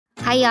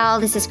Hi, y'all.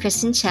 This is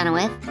Kristen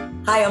Chenoweth.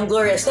 Hi, I'm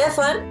Gloria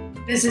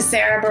Estefan. This is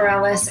Sarah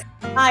Bareilles.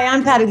 Hi,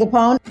 I'm Patti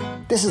LuPone.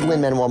 This is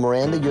Lin-Manuel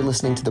Miranda. You're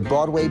listening to the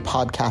Broadway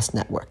Podcast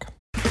Network.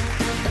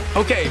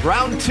 Okay,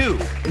 round two.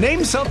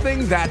 Name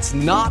something that's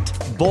not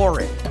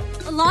boring.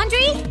 A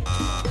laundry?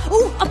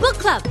 Ooh, a book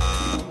club.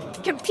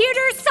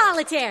 Computer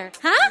solitaire,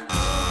 huh?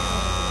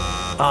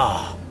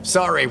 Ah,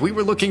 sorry. We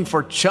were looking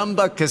for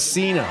Chumba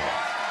Casino.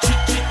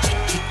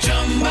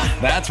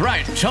 That's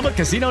right.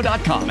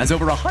 ChumbaCasino.com has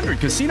over 100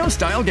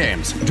 casino-style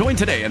games. Join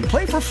today and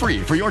play for free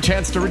for your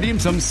chance to redeem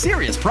some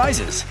serious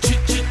prizes.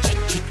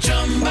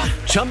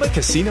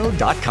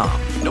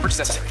 ChumbaCasino.com. No purchase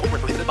necessary. Void where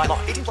prohibited by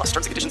law. 18+ terms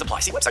and conditions apply.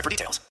 See website for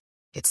details.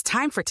 It's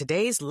time for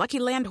today's Lucky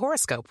Land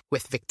horoscope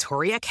with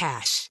Victoria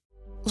Cash.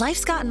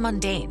 Life's gotten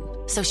mundane,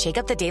 so shake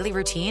up the daily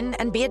routine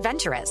and be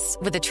adventurous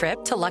with a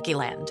trip to Lucky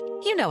Land.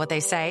 You know what they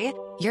say.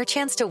 Your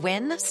chance to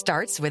win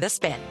starts with a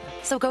spin.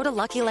 So go to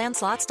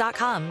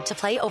LuckyLandSlots.com to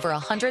play over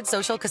 100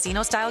 social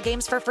casino-style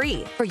games for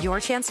free for your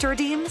chance to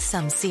redeem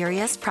some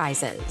serious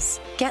prizes.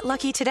 Get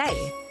lucky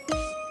today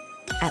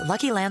at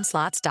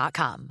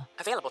LuckyLandSlots.com.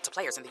 Available to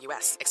players in the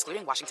U.S.,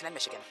 excluding Washington and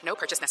Michigan. No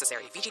purchase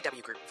necessary.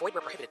 VGW Group. Void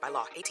where prohibited by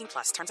law.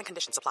 18+ terms and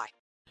conditions apply.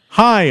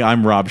 Hi,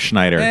 I'm Rob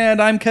Schneider.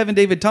 And I'm Kevin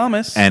David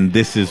Thomas. And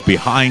this is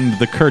Behind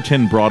the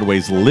Curtain,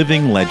 Broadway's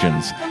Living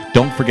Legends.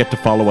 Don't forget to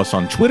follow us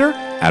on Twitter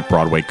at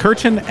Broadway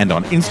Curtain and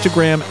on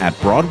Instagram at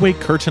Broadway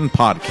Curtain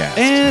Podcast.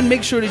 And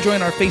make sure to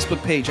join our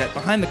Facebook page at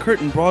Behind the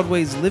Curtain,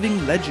 Broadway's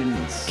Living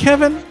Legends.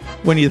 Kevin,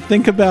 when you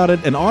think about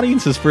it, an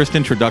audience's first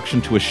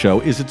introduction to a show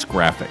is its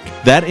graphic.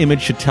 That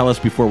image should tell us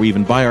before we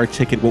even buy our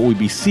ticket what we'll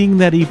be seeing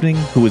that evening,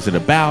 who is it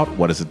about,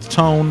 what is its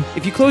tone.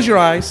 If you close your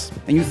eyes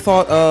and you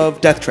thought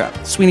of Death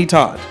Trap, Sweeney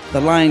Todd, The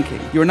Lion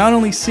King, you are not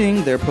only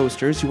seeing their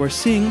posters, you are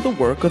seeing the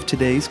work of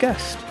today's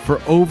guest. For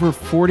over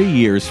 40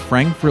 years,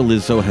 Frank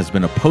Verlizzo has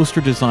been a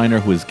poster designer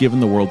who has given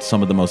the world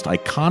some of the most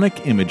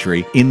iconic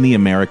imagery in the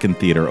American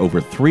theater, over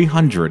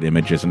 300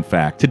 images, in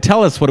fact. To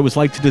tell us what it was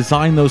like to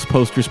design those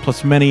posters,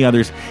 plus many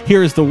others,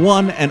 here is the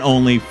one and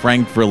only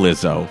Frank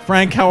Verlizzo.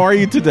 Frank, how are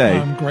you today?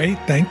 I'm great.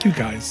 Thank you,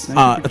 guys.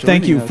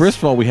 Thank you. First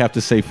of all, we have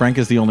to say Frank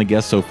is the only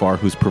guest so far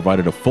who's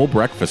provided a full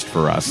breakfast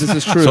for us. This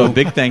is true. So a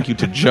big thank you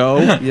to Joe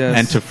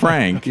and to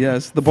Frank.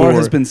 Yes, the bar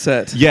has been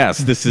set. Yes,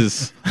 this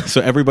is... So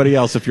everybody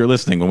else, if you're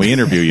listening, when we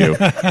interview you...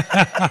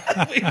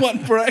 We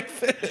want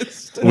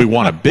breakfast. We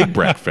want a big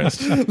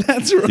breakfast.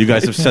 That's right. You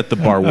guys have set the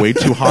bar way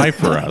too high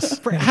for us.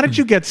 How did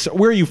you get...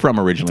 Where are you from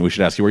originally? We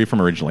should ask you. Where are you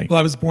from originally? Well,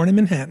 I was born in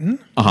Manhattan,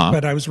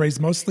 but I was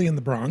raised mostly in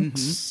the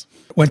Bronx. Mm-hmm.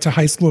 Went to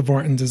High School of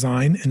Art and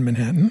Design in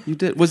Manhattan. You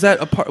did? Was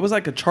that was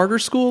like a charter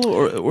school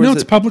or no?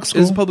 It's public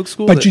school. It's public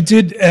school. But you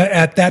did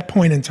at that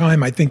point in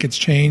time. I think it's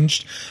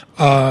changed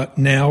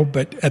now.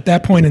 But at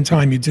that point in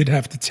time, you did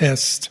have to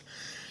test.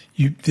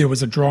 There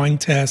was a drawing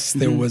test.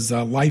 There was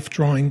a life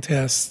drawing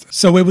test.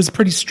 So it was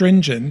pretty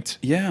stringent.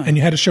 Yeah. And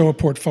you had to show a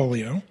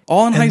portfolio.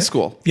 All in high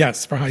school.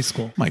 Yes, for high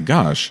school. My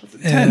gosh,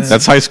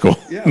 that's high school.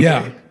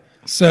 Yeah.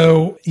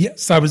 So,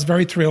 yes, I was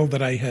very thrilled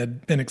that I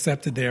had been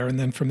accepted there. And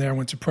then from there, I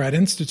went to Pratt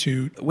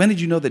Institute. When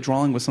did you know that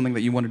drawing was something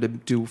that you wanted to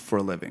do for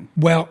a living?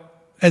 Well,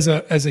 as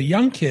a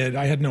young kid,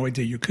 I had no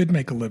idea you could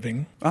make a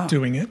living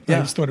doing it. Yeah.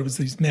 I just thought it was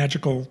these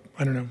magical,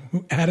 I don't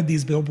know, how did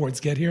these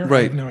billboards get here? Right.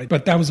 I have no idea.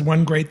 But that was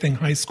one great thing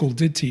high school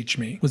did teach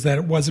me, was that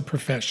it was a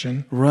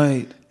profession.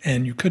 Right.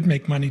 And you could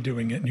make money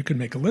doing it, and you could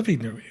make a living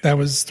doing it. That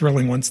was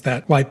thrilling once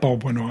that light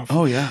bulb went off.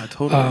 Oh, yeah,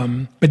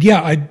 totally. But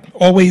yeah, I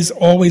always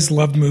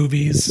loved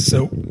movies.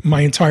 So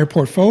my entire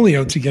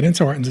portfolio to get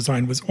into art and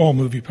design was all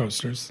movie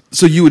posters.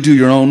 So you would do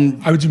your own?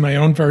 I would do my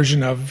own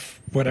version of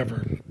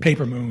whatever,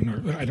 Paper Moon,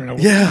 or I don't know.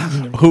 Yeah.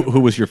 Who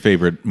was your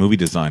favorite movie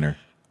designer?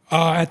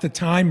 At the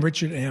time,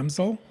 Richard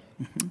Amsel,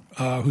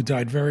 who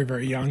died very,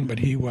 very young, but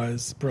he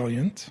was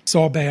brilliant.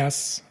 Saul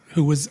Bass,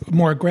 who was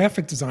more a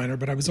graphic designer,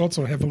 but I was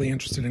also heavily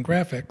interested in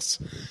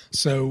graphics.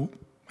 So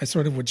I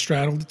sort of would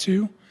straddle the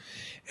two.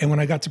 And when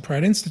I got to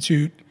Pratt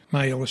Institute,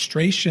 my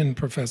illustration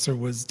professor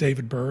was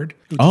David Bird,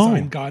 who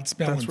designed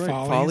Godspell and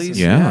Follies.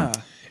 Yeah.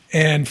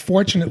 And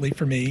fortunately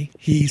for me,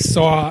 he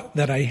saw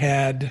that I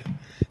had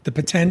the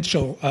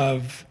potential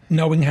of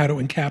knowing how to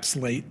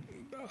encapsulate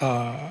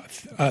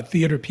a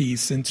theater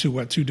piece into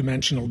a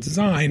two-dimensional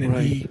design. And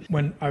he,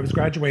 when I was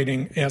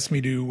graduating, asked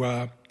me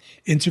to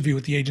interview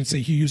with the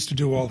agency he used to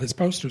do all his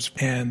posters,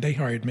 and they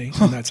hired me,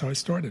 and that's how I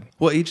started.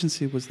 What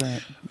agency was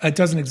that? It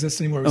doesn't exist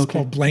anymore. It was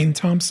called Blaine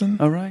Thompson.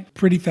 All right.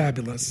 Pretty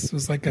fabulous. It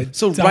was like a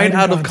right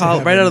out of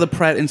college, right out of the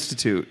Pratt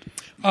Institute.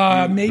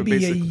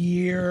 Maybe a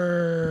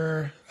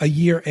year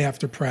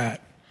after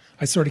Pratt.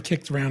 I sort of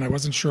kicked around. I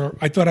wasn't sure.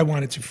 I thought I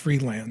wanted to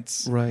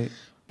freelance. Right.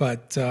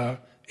 But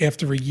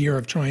after a year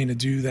of trying to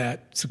do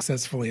that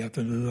successfully, I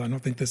thought, I don't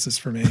think this is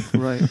for me.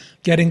 Right.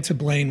 Getting to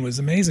Blaine was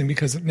amazing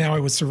because now I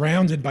was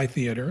surrounded by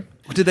theater.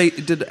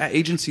 Did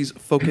agencies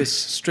focus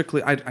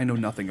strictly? I know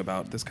nothing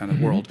about this kind of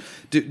world.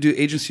 Do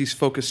agencies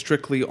focus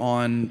strictly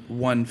on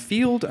one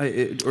field,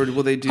 or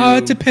will they do?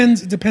 It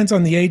depends. It depends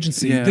on the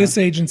agency. Yeah. This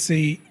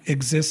agency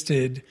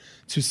existed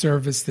to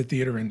service the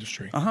theater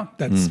industry.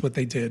 That's what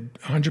they did,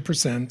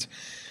 100%.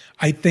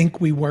 I think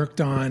we worked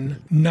on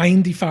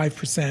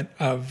 95%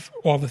 of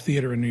all the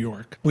theater in New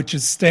York, which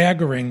is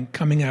staggering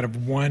coming out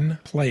of one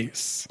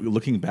place.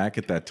 Looking back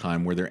at that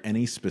time, were there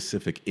any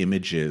specific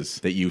images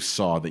that you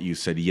saw that you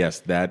said, yes,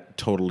 that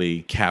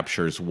totally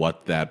captures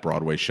what that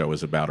Broadway show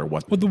is about, or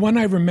what? Well, the one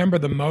I remember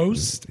the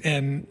most,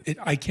 and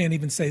I can't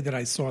even say that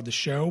I saw the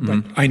show,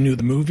 but I knew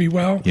the movie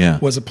well,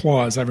 was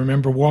Applause. I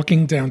remember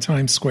walking down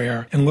Times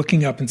Square and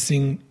looking up and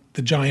seeing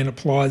the giant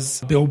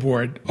Applause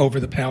billboard over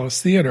the Palace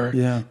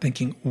Theater,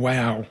 thinking,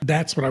 wow,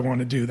 that's what I want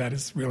to do. That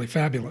is really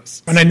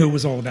fabulous. And I knew it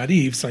was all about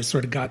Eve, so I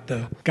sort of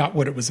got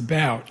what it was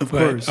about. Of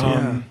course,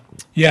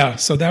 yeah,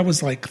 so that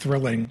was like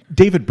thrilling.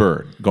 David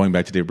Byrd, going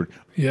back to David Byrd.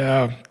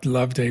 Yeah,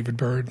 love David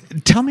Byrd.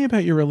 Tell me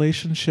about your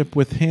relationship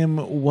with him.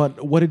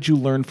 What did you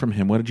learn from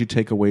him? What did you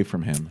take away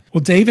from him?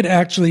 Well, David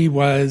actually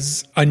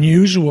was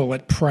unusual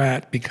at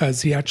Pratt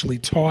because he actually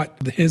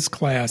taught his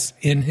class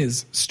in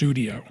his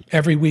studio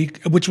every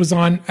week, which was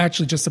on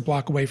actually just a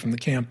block away from the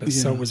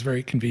campus, so it was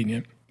very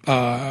convenient.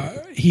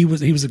 He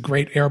was a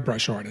great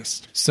airbrush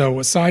artist. So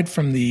aside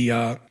from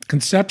the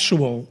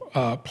conceptual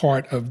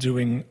part of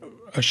doing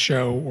a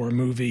show or a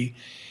movie,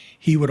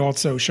 he would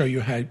also show you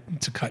how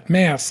to cut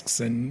masks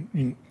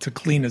and to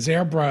clean his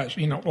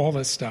airbrush, all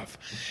this stuff.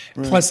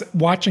 Right. Plus,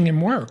 watching him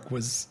work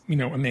was,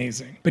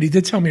 amazing. But he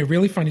did tell me a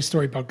really funny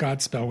story about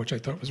Godspell, which I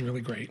thought was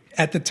really great.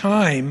 At the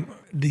time,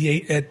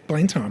 at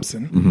Blaine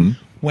Thompson,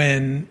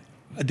 when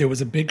there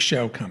was a big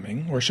show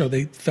coming, or a show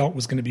they felt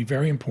was going to be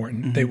very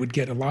important, they would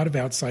get a lot of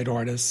outside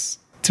artists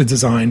to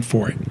design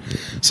for it.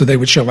 So they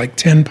would show like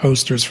 10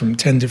 posters from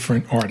 10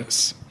 different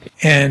artists.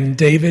 And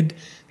David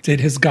did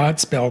his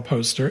Godspell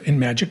poster in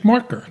magic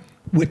marker,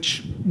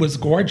 which was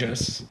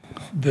gorgeous.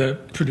 The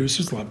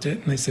producers loved it,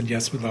 and they said,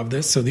 yes, we love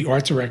this. So the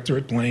art director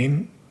at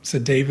Blaine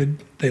said,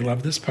 David, they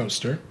love this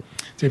poster.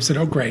 David said,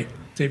 oh, great.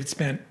 David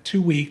spent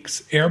 2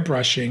 weeks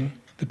airbrushing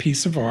the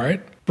piece of art,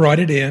 brought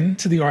it in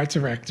to the art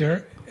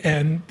director,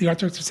 and the art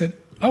director said,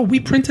 oh, we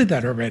printed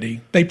that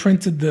already. They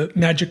printed the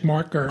magic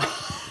marker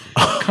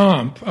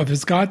comp of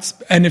his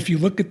Godspell. And if you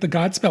look at the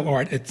Godspell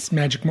art, it's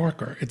magic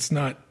marker. It's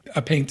not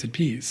a painted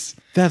piece.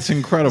 That's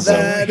incredible.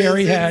 So here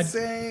he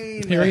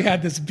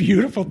had this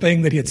beautiful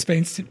thing that he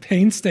had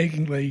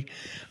painstakingly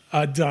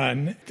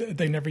done.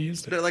 They never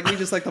used it. They're like, we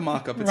just like the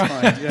mock-up. It's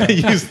fine. Yeah.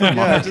 Use the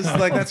mock-up. Just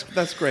like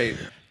that's great.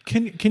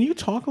 Can you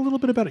talk a little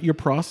bit about your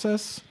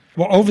process?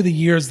 Well, over the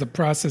years, the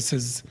process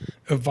has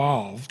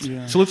evolved.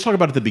 Yeah. So let's talk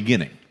about at the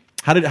beginning.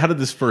 How did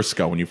this first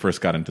go when you first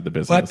got into the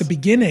business? Well, at the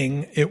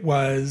beginning, it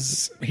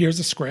was, here's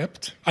a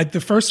script. The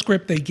first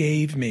script they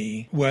gave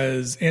me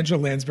was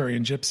Angela Lansbury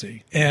and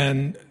Gypsy.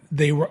 And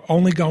they were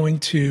only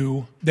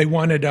they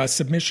wanted a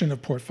submission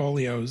of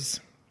portfolios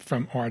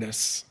from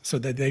artists so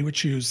that they would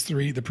choose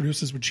the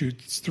producers would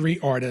choose 3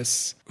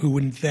 artists who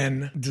would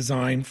then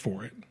design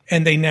for it.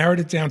 And they narrowed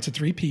it down to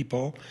 3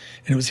 people,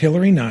 and it was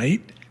Hilary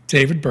Knight,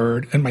 David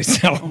Byrd, and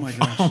myself,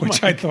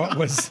 which I thought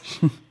was...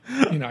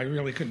 I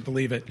really couldn't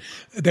believe it.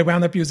 They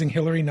wound up using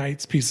Hilary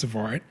Knight's piece of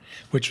art,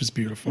 which was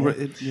beautiful.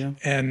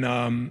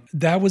 And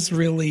that was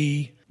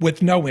really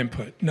with no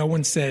input. No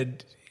one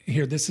said,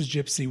 here, this is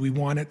Gypsy. We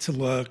want it to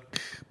look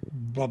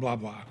blah, blah,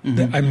 blah.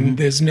 I mean,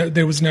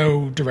 there was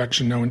no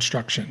direction, no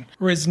instruction.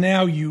 Whereas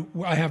now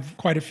I have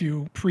quite a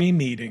few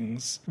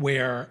pre-meetings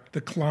where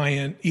the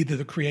client, either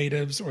the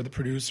creatives or the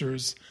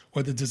producers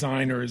or the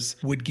designers,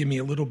 would give me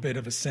a little bit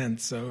of a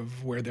sense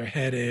of where they're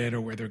headed or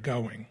where they're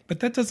going.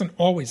 But that doesn't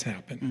always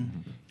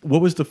happen.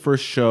 What was the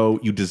first show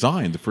you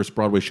designed, the first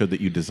Broadway show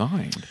that you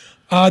designed?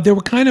 There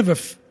were kind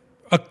of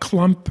a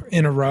clump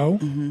in a row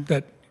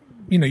that,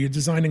 you're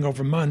designing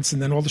over months,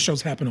 and then all the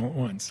shows happen all at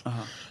once.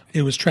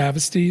 It was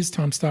Travesties,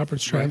 Tom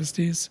Stoppard's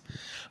Travesties,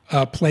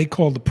 a play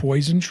called The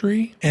Poison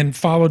Tree, and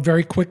followed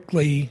very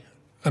quickly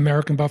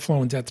American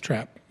Buffalo and Death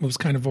Trap. It was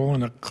kind of all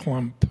in a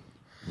clump.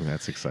 Well,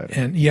 that's exciting.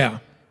 And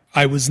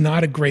I was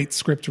not a great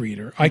script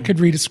reader. I could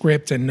read a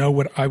script and know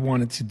what I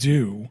wanted to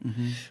do,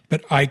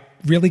 but I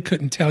really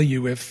couldn't tell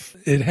you if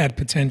it had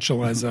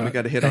potential as a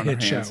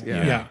hit show.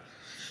 Yeah.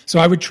 So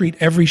I would treat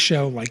every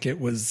show like it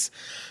was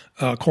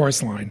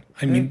Chorus Line.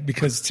 I mean,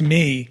 because to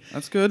me,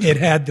 that's good. It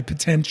had the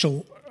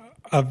potential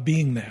of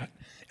being that.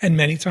 And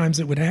many times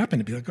it would happen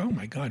to be like, oh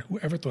my God,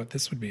 whoever thought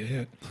this would be a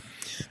hit?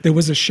 There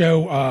was a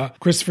show,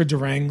 Christopher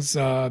Durang's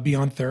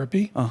Beyond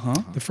Therapy.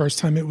 The first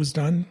time it was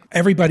done,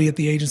 everybody at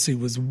the agency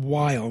was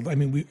wild. I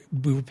mean,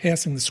 we were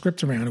passing the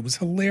script around. It was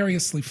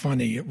hilariously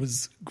funny. It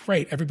was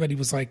great. Everybody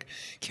was like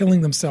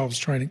killing themselves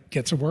trying to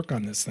get to work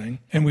on this thing.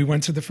 And we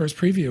went to the first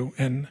preview,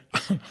 and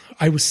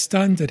I was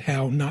stunned at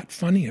how not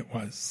funny it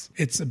was.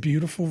 It's a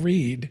beautiful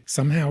read.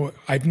 Somehow,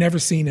 I've never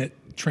seen it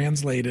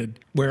translated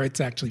where it's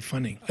actually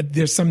funny.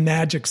 There's some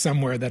magic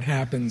somewhere that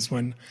happens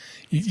when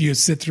you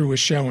sit through a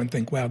show and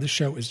think, wow, this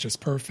show is just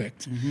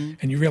perfect.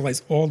 And you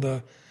realize all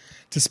the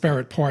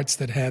disparate parts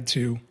that had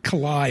to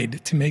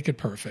collide to make it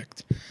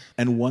perfect.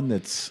 And one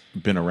that's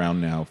been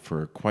around now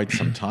for quite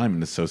some time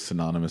and is so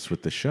synonymous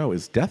with the show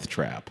is Death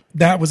Trap.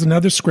 That was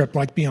another script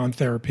like Beyond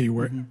Therapy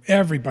where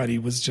everybody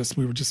was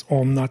we were just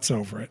all nuts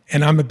over it.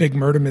 And I'm a big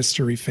murder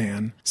mystery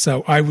fan.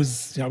 So I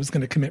was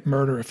going to commit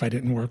murder if I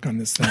didn't work on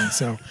this thing.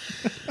 So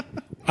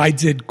I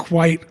did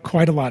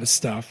quite a lot of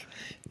stuff.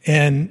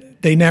 And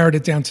they narrowed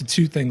it down to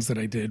 2 things that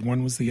I did.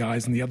 One was the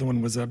eyes and the other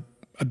one was a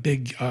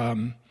big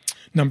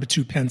number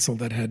 2 pencil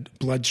that had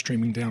blood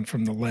streaming down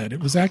from the lead. It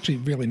was actually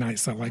really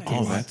nice. I liked it a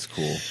lot. Oh, that's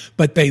cool.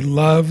 But they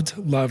loved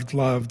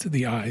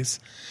the eyes.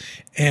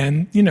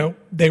 And,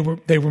 they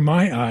were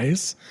my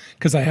eyes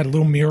because I had a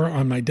little mirror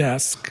on my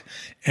desk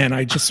and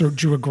I just sort of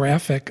drew a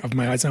graphic of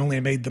my eyes. I only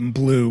made them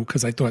blue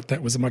because I thought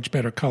that was a much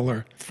better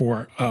color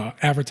for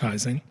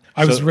advertising.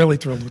 I was really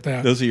thrilled with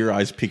that. Those are your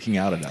eyes peeking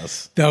out at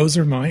us. Those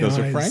are my eyes. Those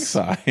are Frank's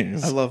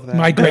eyes. I love that.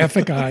 My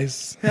graphic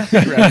eyes.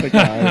 Graphic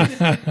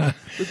eyes.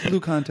 With blue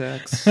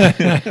contacts.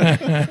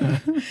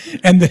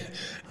 And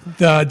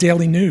the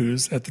Daily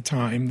News at the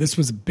time, this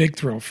was a big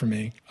thrill for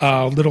me.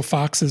 Little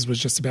Foxes was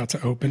just about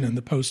to open, and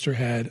the poster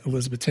had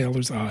Elizabeth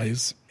Taylor's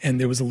eyes. And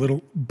there was a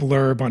little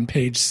blurb on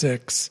page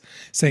 6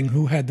 saying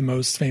who had the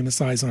most famous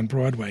eyes on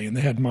Broadway. And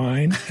they had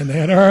mine, and they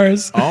had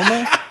hers. Oh,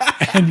 my.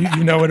 And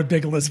you know what a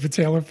big Elizabeth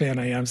Taylor fan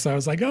I am. So I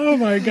was like, oh,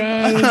 my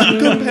God.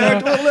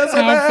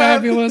 How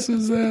fabulous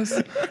is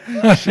this?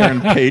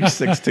 Sharing page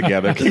 6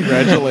 together.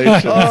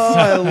 Congratulations. Oh,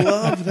 I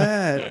love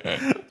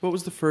that. What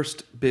was the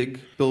first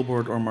big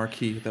billboard or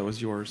marquee that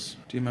was yours?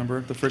 Do you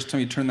remember? The first time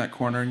you turned that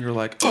corner and you were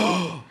like,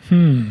 oh.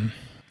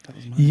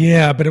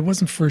 Yeah, but it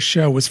wasn't for a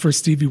show. It was for a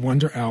Stevie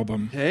Wonder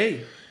album.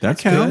 Hey. That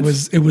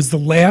counts. It was the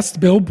last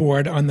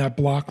billboard on that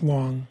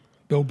block-long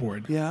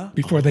billboard. Yeah.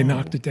 Before they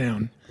knocked it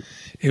down.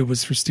 It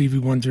was for Stevie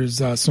Wonder's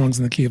Songs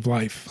in the Key of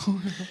Life.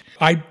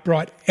 I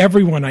brought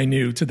everyone I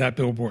knew to that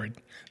billboard.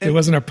 There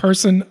wasn't a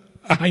person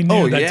I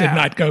knew that did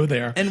not go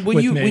there. And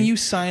when you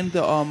signed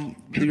the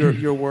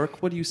your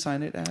work, what do you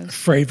sign it as?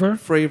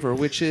 Fravor,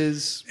 which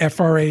is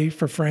FRA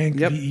for Frank,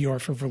 VER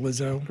for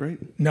Lizzo.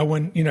 Great. No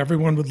one,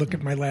 everyone would look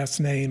at my last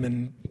name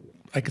and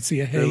I could see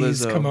a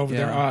haze come over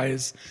their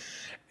eyes.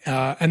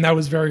 And that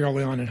was very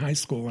early on in high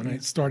school, and I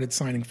started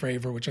signing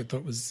Fravor, which I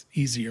thought was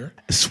easier.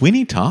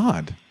 Sweeney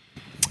Todd.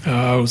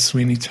 Oh,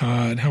 Sweeney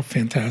Todd. How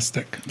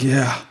fantastic.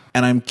 Yeah.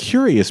 And I'm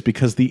curious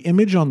because the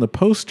image on the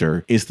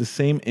poster is the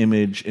same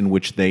image in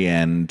which they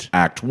end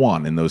Act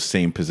 1 in those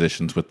same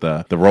positions with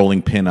the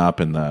rolling pin up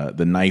and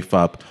the knife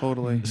up.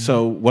 Totally.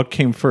 So what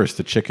came first,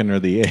 the chicken or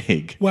the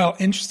egg? Well,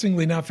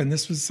 interestingly enough, and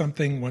this was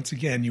something, once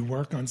again, you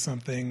work on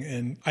something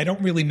and I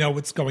don't really know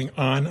what's going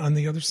on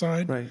the other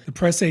side. Right. The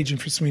press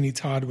agent for Sweeney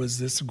Todd was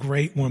this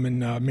great woman,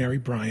 Mary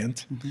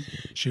Bryant. Mm-hmm.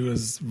 She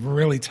was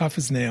really tough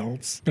as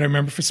nails. But I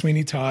remember for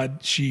Sweeney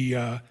Todd, she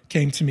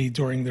came to me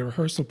during the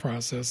rehearsal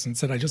process and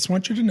said, I just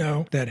want you to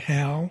know that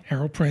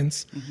Harold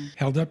Prince,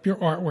 held up your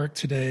artwork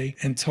today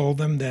and told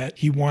them that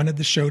he wanted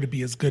the show to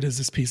be as good as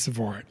this piece of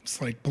art.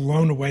 It's like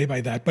blown away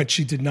by that. But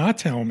she did not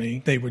tell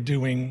me they were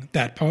doing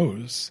that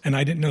pose. And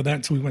I didn't know that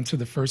until we went to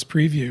the first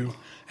preview.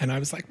 And I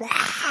was like, wow.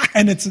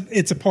 And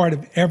it's a part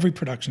of every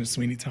production of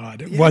Sweeney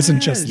Todd. It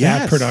wasn't just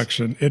that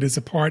production. It is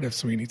a part of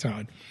Sweeney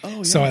Todd. Oh,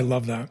 yeah. So I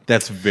love that.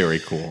 That's very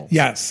cool.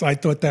 Yes, I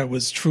thought that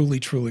was truly,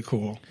 truly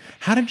cool.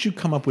 How did you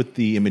come up with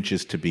the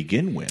images to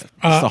begin with?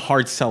 It's the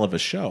hard sell of a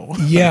show.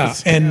 Yeah,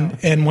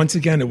 and once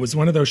again, it was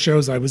one of those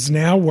shows. I was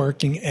now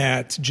working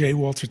at J.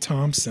 Walter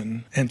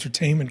Thompson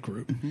Entertainment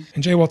Group. Mm-hmm.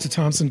 And J. Walter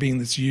Thompson, being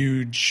this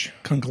huge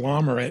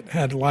conglomerate,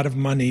 had a lot of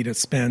money to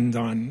spend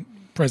on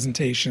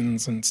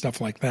presentations and stuff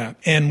like that.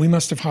 And we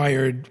must have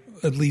hired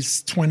at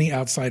least 20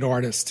 outside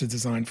artists to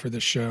design for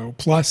this show,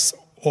 plus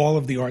all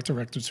of the art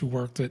directors who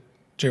worked at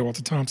J.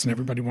 Walter Thompson.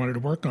 Everybody wanted to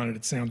work on it.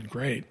 It sounded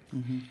great.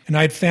 Mm-hmm. And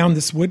I had found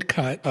this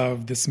woodcut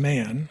of this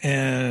man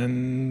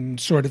and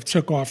sort of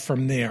took off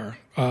from there.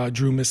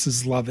 Drew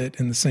Mrs. Lovett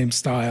in the same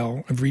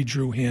style. I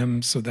redrew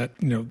him so that,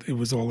 it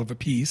was all of a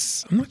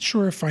piece. I'm not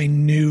sure if I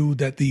knew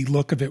that the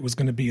look of it was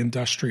going to be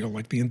industrial,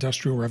 like the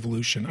Industrial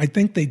Revolution. I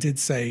think they did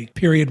say,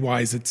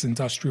 period-wise, it's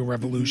Industrial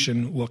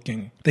Revolution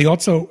looking. They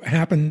also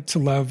happened to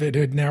love, it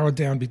had narrowed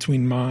down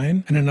between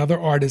mine and another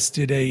artist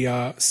did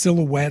a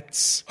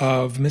silhouettes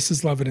of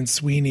Mrs. Lovett and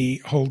Sweeney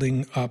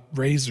holding up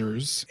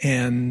razors,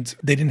 and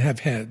they didn't have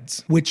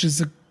heads, which is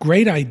a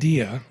great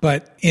idea,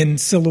 but in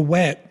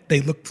silhouette, they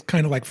looked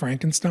kind of like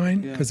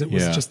Frankenstein because it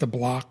was just a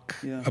block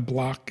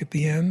at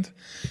the end.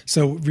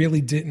 So it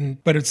really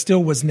didn't, but it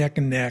still was neck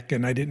and neck.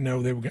 And I didn't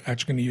know they were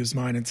actually going to use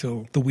mine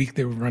until the week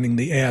they were running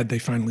the ad. They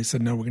finally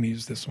said, no, we're going to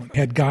use this one. I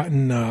had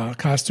gotten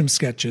costume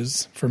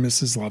sketches for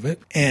Mrs.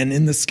 Lovett. And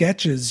in the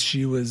sketches,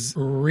 she was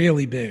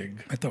really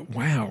big. I thought,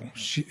 wow,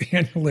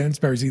 Angela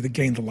Lansbury's either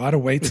gained a lot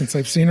of weight since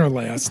I've seen her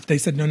last. They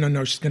said,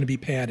 no, she's going to be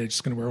padded.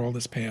 She's going to wear all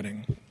this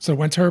padding. So I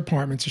went to her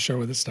apartment to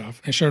show her the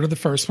stuff. I showed her the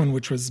first one,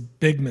 which was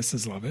big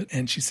Mrs. Lovett. it.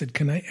 And she said,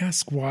 can I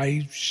ask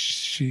why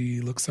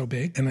she looks so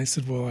big? And I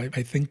said, well,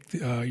 I think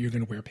you're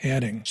going to wear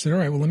padding. She said, all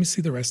right, well, let me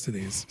see the rest of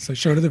these. So I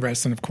showed her the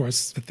rest. And of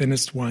course, the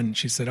thinnest one,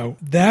 she said, oh,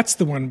 that's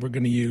the one we're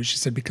going to use. She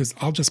said, because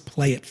I'll just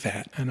play it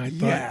fat. And I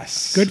thought,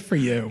 yes, good for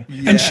you.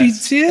 Yes. And she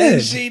did.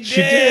 And she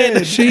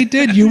did. She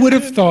did. You would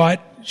have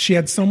thought she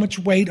had so much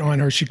weight on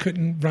her, she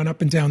couldn't run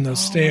up and down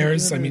those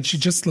stairs. I mean, she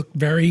just looked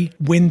very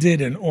winded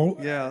and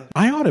old. Yeah.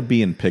 I Ought to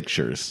Be in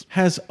Pictures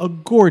has a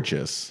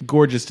gorgeous,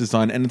 gorgeous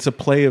design, and it's a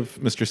play of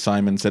Mr.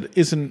 Simon's that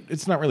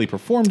it's not really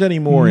performed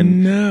anymore.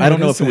 And No, I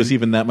don't know if isn't. it was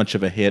even that much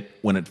of a hit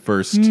when it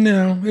first.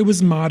 No, it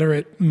was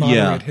moderate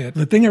Yeah. hit.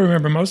 The thing I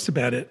remember most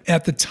about it,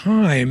 at the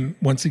time,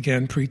 once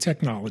again,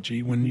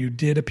 pre-technology, when you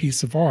did a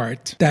piece of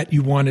art that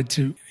you wanted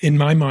to, in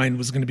my mind,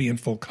 was going to be in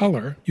full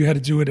color, you had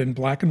to do it in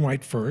black and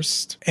white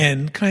first,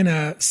 and kind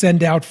of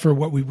send out for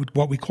what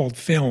we called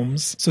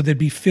films. So there'd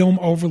be film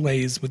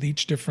overlays with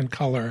each different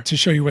color to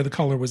show you where the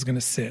color was going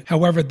to sit.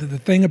 However, the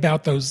thing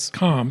about those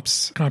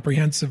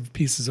comprehensive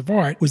pieces of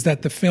art, was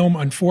that the film,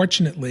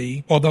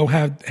 unfortunately, although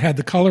had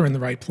the color in the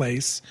right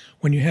place,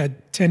 when you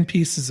had 10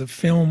 pieces of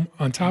film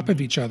on top of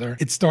each other,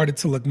 it started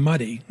to look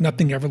muddy.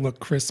 Nothing ever looked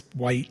crisp,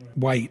 white.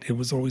 It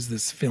was always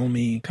this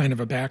filmy kind of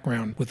a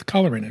background with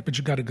color in it, but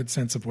you got a good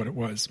sense of what it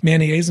was.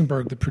 Manny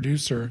Eisenberg, the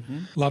producer,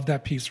 loved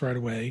that piece right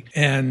away.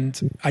 And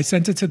I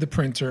sent it to the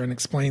printer and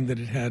explained that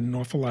it had an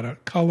awful lot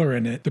of color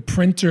in it. The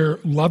printer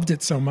loved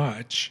it so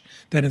much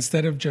that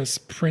instead of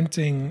just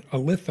printing a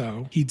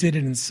litho, he did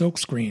it in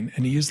silkscreen.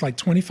 And he used like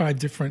 25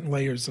 different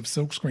layers of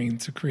silkscreen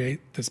to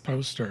create this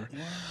poster. Wow.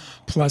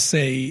 Plus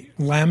a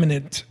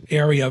laminate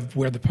area of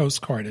where the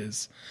postcard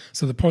is.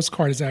 So the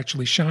postcard is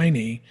actually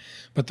shiny,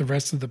 but the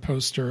rest of the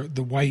poster,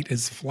 the white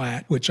is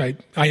flat, which I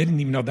didn't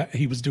even know that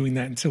he was doing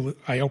that until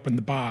I opened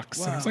the box.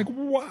 Wow. And I was like,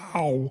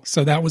 wow.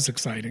 So that was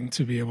exciting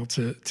to be able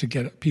to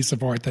get a piece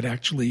of art that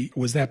actually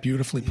was that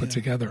beautifully put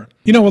together.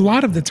 You know, a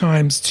lot of the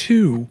times,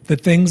 too, the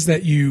things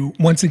that you,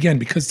 once again,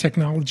 because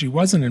technology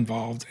wasn't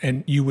involved,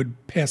 and you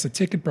would pass a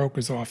ticket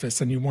broker's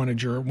office and you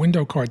wanted your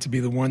window card to be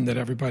the one that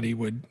everybody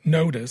would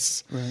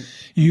notice, right.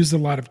 You used a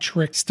lot of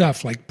trick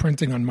stuff like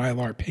printing on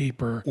Mylar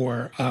paper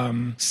or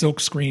silk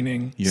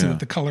screening so that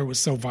the color was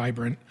so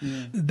vibrant.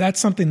 Yeah. That's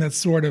something that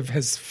sort of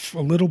has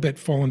a little bit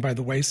fallen by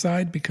the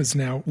wayside because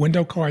now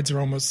window cards are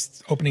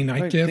almost opening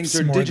night gifts. Things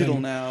are more digital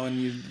than, now, and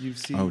you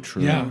see. Oh,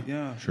 true.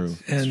 Yeah, true.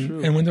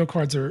 And window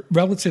cards are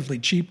relatively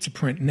cheap to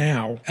print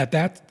now.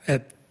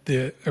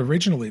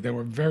 Originally, they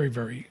were very,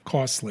 very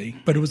costly,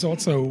 but it was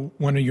also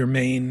one of your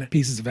main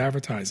pieces of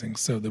advertising,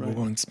 so they were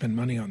willing to spend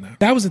money on that.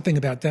 That was the thing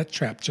about Death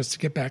Trap, just to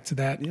get back to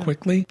that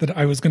quickly, that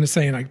I was going to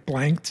say and I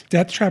blanked.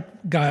 Death Trap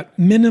got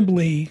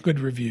minimally good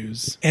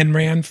reviews and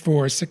ran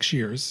for 6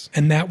 years,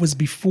 and that was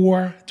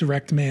before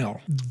direct mail.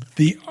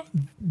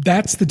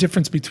 That's the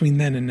difference between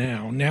then and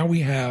now. Now we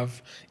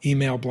have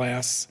email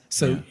blasts,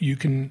 so you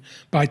can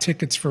buy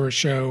tickets for a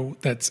show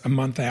that's a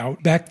month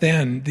out. Back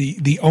then,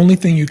 the only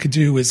thing you could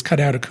do is cut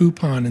out a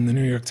coupon in the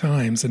New York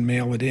Times and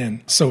mail it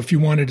in. So if you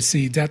wanted to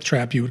see Death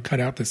Trap, you would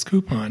cut out this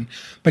coupon.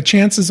 But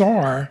chances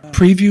are,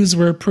 previews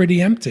were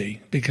pretty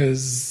empty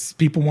because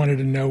people wanted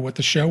to know what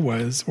the show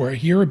was or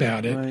hear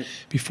about it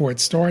before it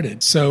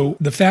started. So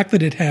the fact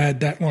that it had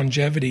that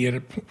longevity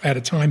at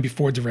a time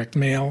before direct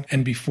mail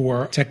and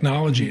before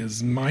technology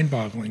is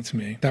mind-boggling to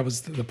me. That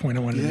was the point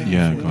I wanted to make.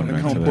 Yeah,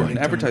 how important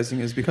advertising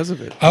is because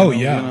of it. Oh,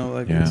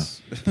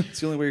 It's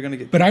the only way you're going to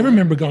get. But I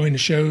remember going to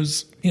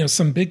shows,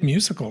 some big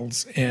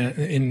musicals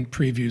in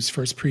previews,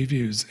 first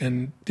previews,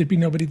 and there'd be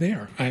nobody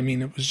there. I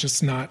mean, it was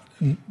just not.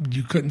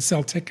 You couldn't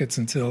sell tickets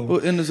until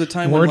and there's a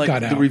time word when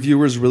got the out.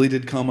 reviewers really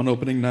did come on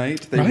opening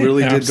night. They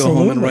really did go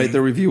home and write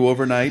the review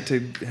overnight to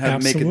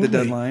make it the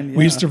deadline. Yeah.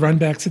 We used to run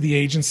back to the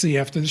agency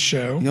after the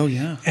show. Oh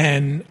yeah,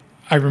 and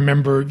I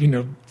remember,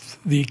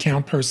 the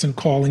account person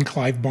calling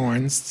Clive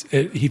Barnes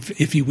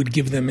if he would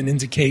give them an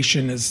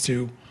indication as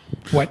to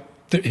what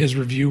his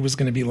review was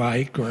going to be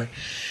like,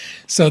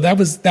 so that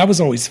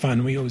was always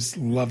fun. We always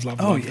loved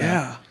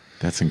that.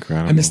 That's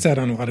incredible. I missed out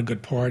on a lot of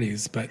good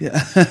parties, but we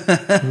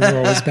were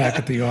always back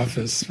at the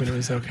office, but it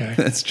was okay.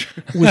 That's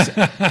true.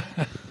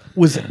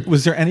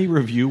 Was there any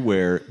review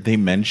where they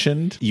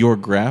mentioned your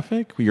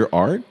graphic, your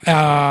art?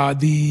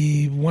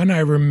 The one I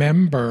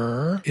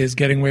remember is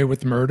Getting Away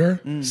with Murder,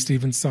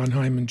 Stephen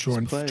Sondheim and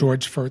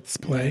George Furth's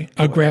play.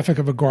 A graphic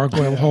of a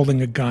gargoyle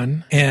holding a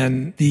gun.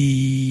 And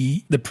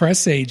the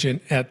press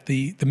agent at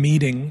the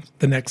meeting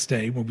the next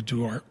day, when we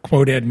do our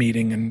quote ad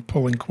meeting and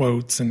pulling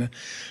quotes and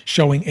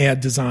showing ad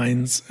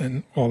designs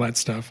and all that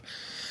stuff,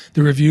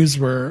 the reviews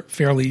were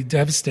fairly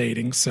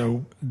devastating,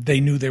 so they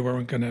knew they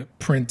weren't going to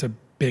print a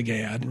big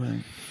ad. Right.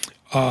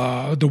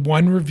 The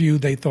one review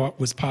they thought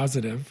was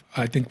positive,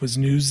 I think, was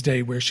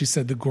Newsday, where she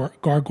said the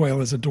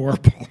gargoyle is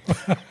adorable.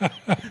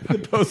 The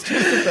poster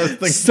is the best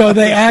thing. So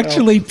they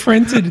actually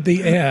printed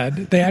the ad.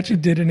 They actually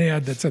did an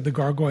ad that said the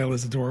gargoyle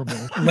is adorable.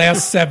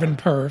 Last 7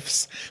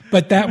 perfs.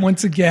 But that,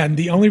 once again,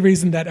 the only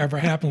reason that ever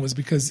happened was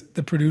because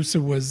the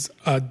producer was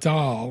a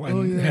doll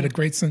and had a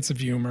great sense of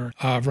humor.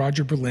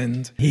 Roger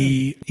Berlind.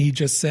 He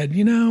just said,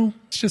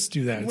 let's just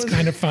do that. It's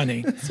kind of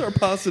funny. It's our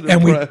positive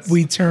and press.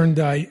 we turned,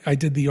 I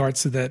did the art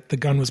so that the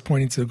gun was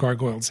pointing to the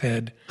gargoyle's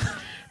head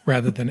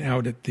rather than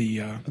out at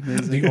the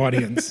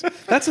audience.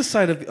 That's a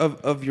side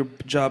of your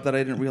job that I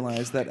didn't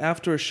realize, that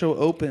after a show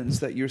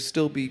opens that you'll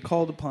still be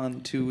called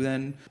upon to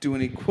then do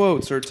any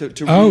quotes or to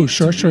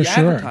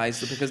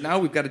advertise it, because now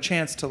we've got a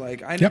chance to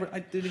I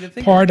didn't even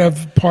think part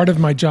of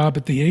my job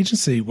at the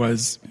agency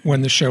was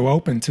when the show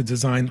opened to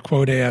design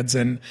quote ads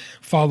and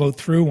follow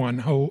through on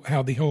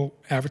how the whole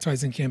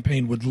advertising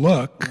campaign would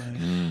look.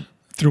 Right.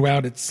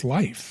 Throughout its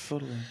life.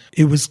 Totally.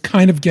 It was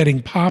kind of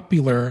getting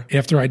popular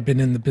after I'd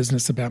been in the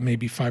business about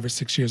maybe 5 or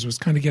 6 years. It was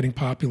kind of getting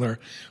popular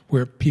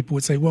where people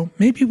would say, well,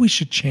 maybe we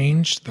should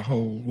change the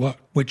whole look,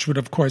 which would,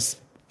 of course,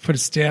 put a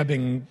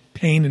stabbing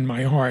pain in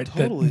my heart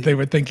that they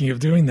were thinking of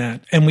doing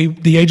that. And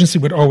the agency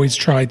would always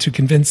try to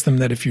convince them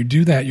that if you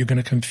do that, you're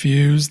going to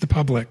confuse the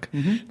public.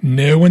 Mm-hmm.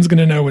 No one's going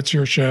to know it's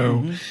your show.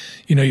 Mm-hmm.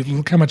 You know,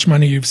 look how much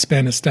money you've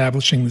spent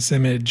establishing this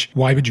image.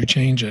 Why would you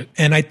change it?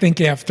 And I think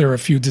after a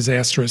few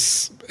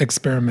disastrous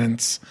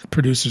experiments,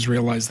 producers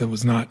realized that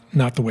was not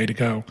the way to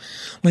go.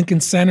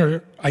 Lincoln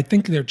Center, I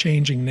think they're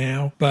changing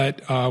now,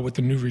 but with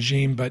the new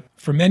regime. But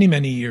for many,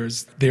 many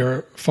years,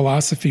 their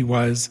philosophy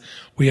was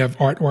we have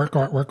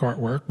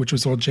artwork, which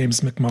was all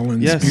James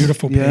McMullen's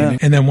beautiful painting.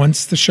 And then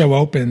once the show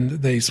opened,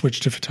 they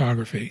switched to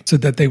photography so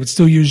that they would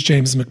still use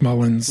James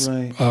McMullen's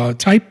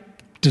type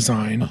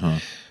design. Uh-huh.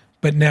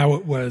 But now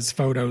it was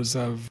photos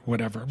of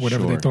whatever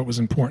they thought was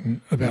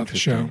important about the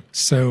show.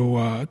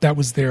 So that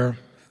was their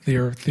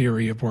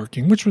theory of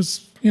working, which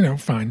was,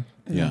 fine.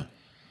 Yeah.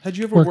 Had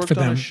you ever worked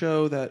on a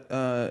show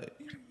that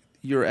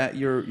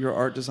your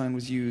art design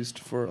was used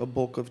for a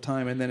bulk of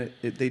time, and then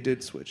they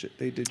did switch it,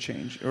 they did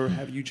change, or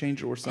have you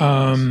changed it or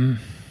something else?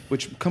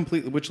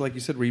 Which, like you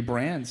said,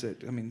 rebrands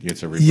it. I mean,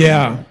 it's a rebrand.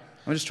 Yeah.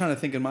 I'm just trying to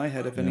think in my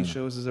head if any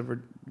shows has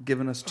ever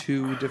given us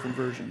 2 different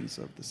versions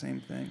of the same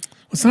thing.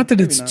 Well, it's not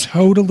that it's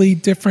totally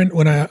different.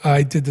 When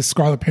I did the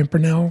Scarlet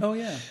Pimpernel. Oh,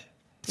 yeah.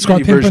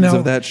 Scarlet Pimpernel versions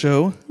of that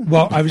show.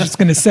 Well, I was just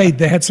going to say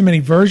they had so many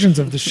versions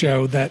of the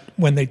show that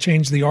when they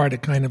changed the art,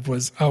 it kind of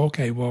was,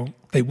 they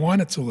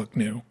want it to look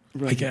new,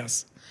 I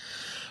guess.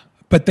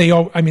 But they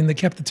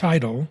kept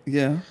the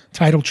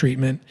title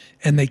treatment,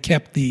 and they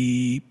kept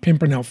the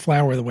Pimpernel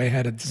flower the way I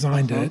had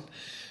designed it.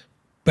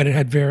 But it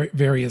had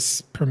various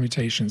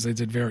permutations. They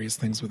did various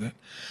things with it.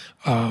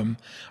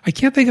 I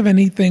can't think of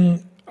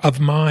anything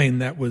of mine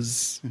that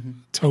was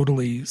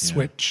totally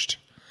switched.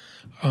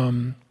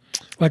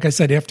 Like I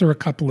said, after a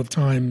couple of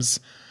times,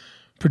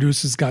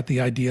 producers got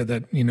the idea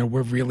that,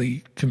 we're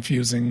really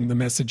confusing the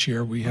message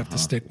here. We have to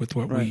stick with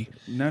what we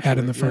had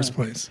in the first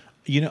place.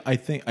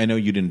 I know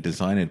you didn't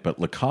design it, but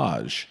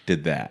Lacage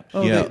did that.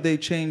 Oh, yeah. They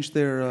changed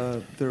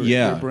their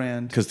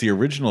brand. Because the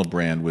original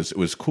brand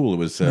was cool. It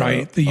was the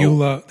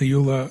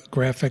EULA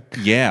graphic.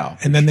 Yeah,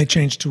 and then they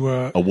changed to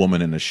a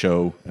woman in a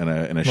show in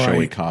a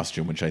showy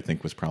costume, which I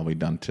think was probably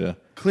done to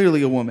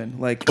clearly a woman,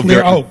 like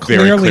very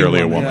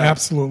clearly a woman. Yeah.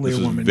 Absolutely, this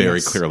a woman.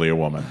 Very clearly a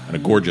woman, and a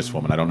gorgeous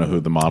woman. I don't know who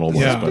the model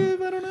was, but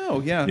I don't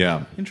know.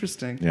 Yeah,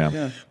 interesting.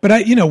 Yeah. But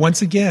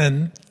once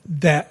again,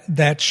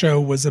 that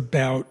show was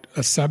about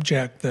a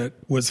subject that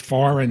was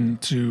foreign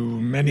to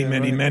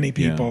many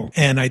people,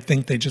 and I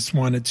think they just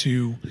wanted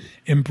to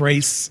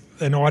embrace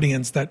an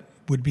audience that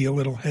would be a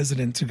little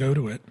hesitant to go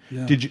to it.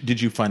 Yeah.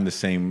 Did you find the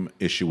same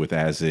issue with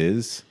As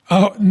Is?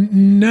 Oh,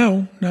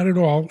 no, not at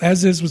all.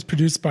 As Is was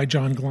produced by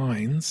John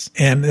Glines,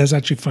 and there's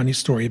actually a funny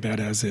story about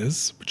As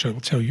Is, which I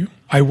will tell you.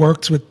 I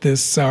worked with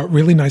this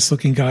really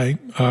nice-looking guy,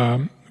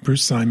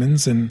 Bruce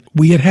Simons, and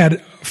we had a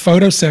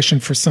photo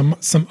session for some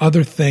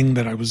other thing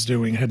that I was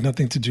doing. It had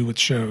nothing to do with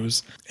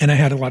shows, and I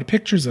had a lot of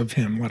pictures of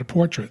him, a lot of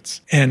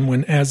portraits. And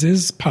when As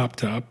Is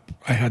popped up,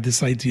 I had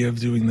this idea of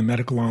doing the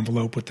medical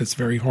envelope with this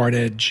very hard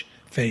edge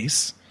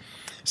face.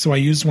 So I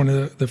used one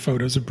of the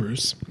photos of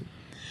Bruce.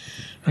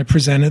 I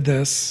presented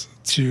this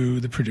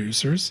to the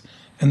producers,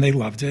 and they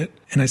loved it.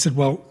 And I said,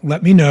 well,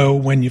 let me know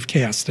when you've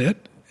cast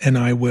it, and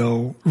I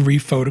will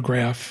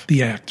re-photograph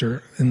the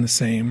actor in the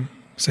same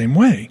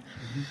way.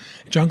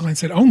 John Glenn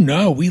said, oh,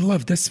 no, we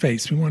love this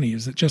face. We want to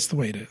use it just the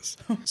way it is.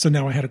 So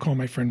now I had to call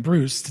my friend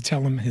Bruce to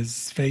tell him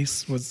his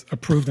face was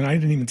approved, and I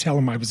didn't even tell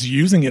him I was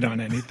using it on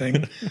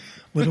anything.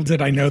 Little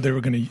did I know they were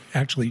going to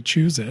actually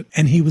choose it.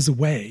 And he was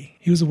away.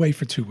 He was away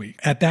for 2 weeks.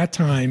 At that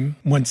time,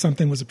 when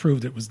something was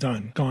approved, it was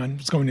done. Gone. It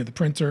was going to the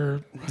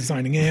printer,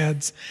 designing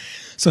ads.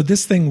 So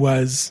this thing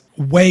was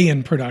way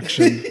in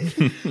production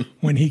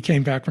when he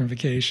came back from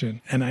vacation.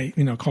 And I,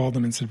 called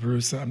him and said,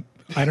 Bruce,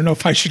 I don't know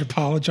if I should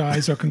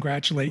apologize or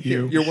congratulate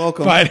you. You're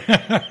welcome.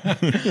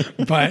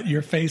 But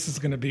your face is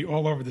going to be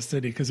all over the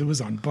city because it was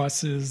on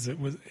buses.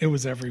 It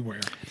was everywhere.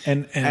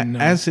 And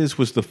As Is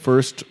was the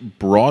first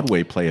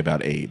Broadway play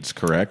about AIDS,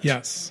 correct?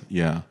 Yes.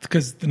 Yeah.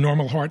 Because The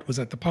Normal Heart was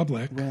at the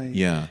Public. Right.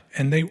 Yeah.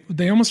 And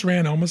they almost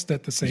ran almost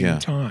at the same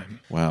time.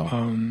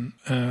 Wow.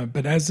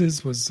 But As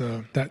Is was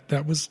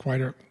that was quite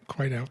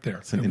quite out there.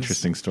 It's an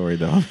interesting story,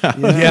 though.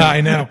 Yeah, I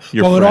know.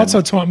 Your Well, friend. it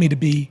also taught me to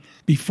be,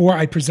 before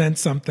I present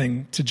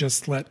something, to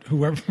just let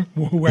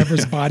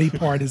whoever's body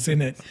part is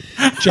in it.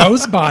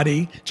 Joe's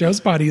body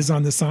is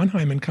on the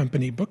Sondheim and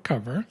Company book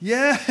cover.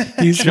 Yeah.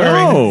 He's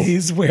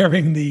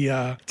wearing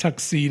the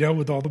tuxedo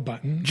with all the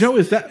buttons. Joe,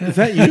 is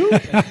that you?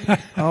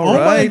 All my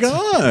right.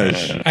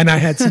 gosh. And I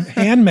had to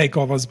hand make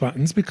all those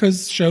buttons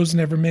because shows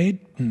never made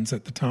buttons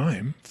at the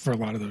time for a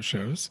lot of those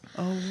shows.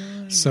 Oh,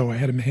 right. So I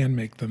had to hand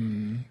make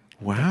them.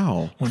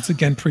 Wow. Once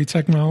again,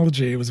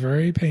 pre-technology. It was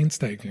very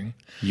painstaking.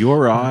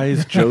 Your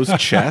eyes, Joe's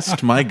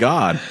chest. My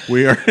God.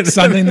 We are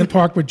Sunday in the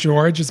Park with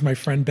George is my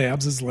friend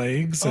Babs's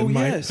legs and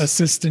my yes.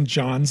 assistant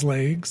John's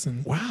legs.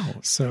 And wow.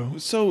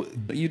 So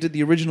you did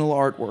the original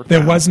artwork.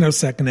 There was no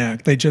second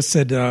act. They just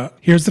said,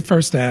 here's the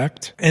first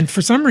act. And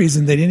for some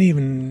reason, they didn't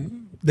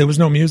even... There was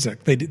no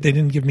music. They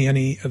didn't give me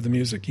any of the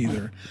music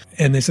either.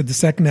 And they said the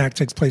second act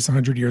takes place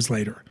 100 years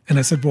later. And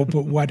I said, well,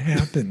 but what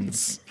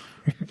happens?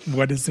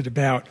 What is it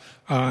about?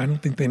 I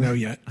don't think they know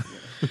yet.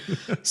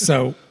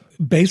 So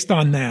based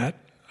on that,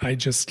 I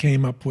just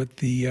came up with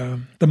the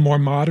more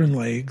modern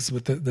legs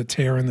with the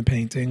tear in the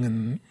painting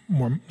and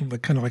more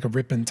kind of like a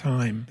rip in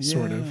time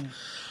sort of.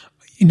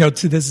 You know,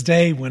 to this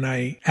day, when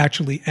I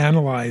actually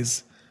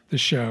analyze the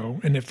show,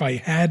 and if I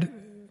had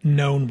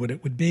known what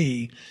it would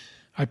be,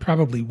 I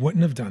probably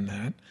wouldn't have done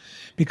that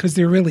because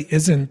there really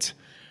isn't.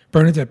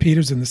 Bernadette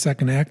Peters in the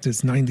second act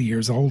is 90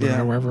 years old or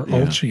however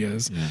old she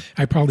is. Yeah.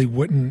 I probably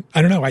wouldn't.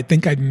 I don't know. I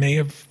think I may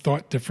have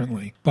thought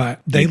differently,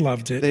 but they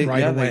loved it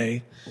right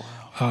away.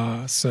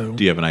 So,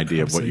 do you have an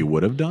idea of what you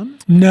would have done?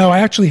 No, I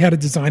actually had to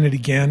design it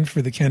again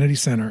for the Kennedy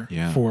Center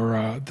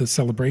for the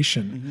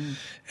celebration,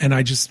 and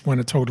I just went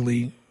a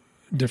totally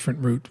different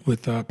route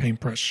with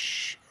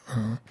paintbrush.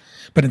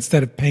 But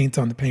instead of paint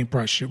on the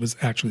paintbrush, it was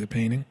actually a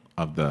painting.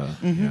 Of the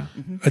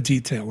a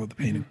detail of the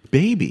painting.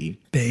 Baby,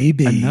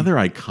 another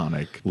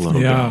iconic logo.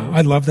 Yeah,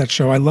 I love that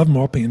show. I love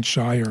Maltby and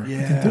Shire. Yeah,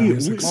 I think the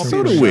music's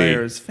Maltby and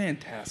Shire is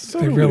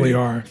fantastic. They really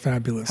are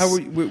fabulous. How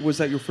was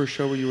that your first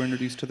show where you were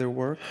introduced to their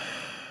work?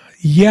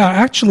 Yeah,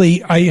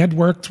 actually, I had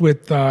worked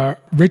with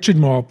Richard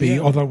Maltby,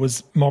 although it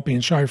was Maltby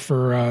and Shire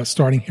for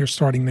Starting Here,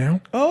 Starting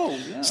Now. Oh,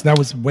 yeah. So that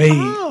was way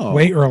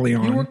early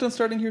on. You worked on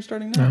Starting Here,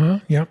 Starting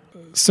Now? Yeah.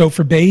 So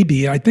for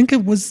Baby, I think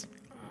it was,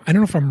 I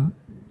don't know if I'm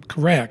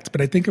correct,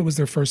 but I think it was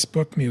their first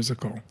book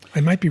musical.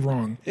 I might be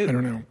wrong. I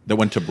don't know. That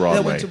went to Broadway.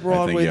 That went to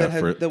Broadway. I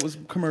think, that was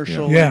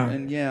commercial. Yeah.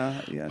 And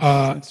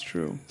that's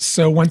true.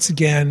 So once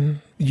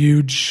again,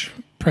 huge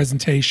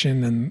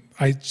presentation, and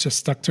I just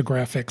stuck to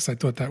graphics. I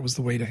thought that was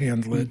the way to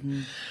handle it.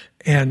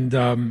 And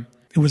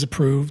it was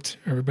approved.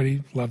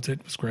 Everybody loved it.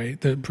 It was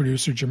great. The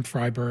producer, Jim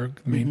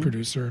Freiberg, the main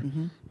producer,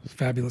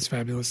 fabulous.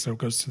 So it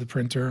goes to the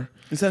printer.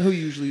 Is that who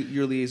usually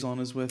your liaison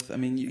is with? I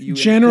mean, you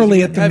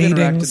generally at the have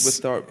meetings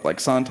interacted with like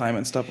Sondheim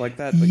and stuff like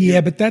that.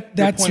 But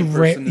that's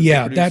rare.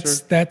 Yeah,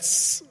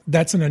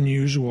 that's an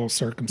unusual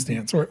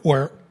circumstance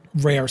or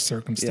rare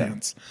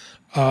circumstance.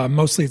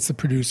 Mostly it's the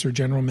producer,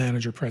 general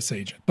manager, press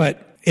agent.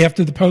 But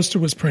after the poster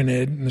was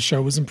printed and the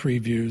show was in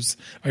previews,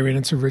 I ran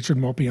into Richard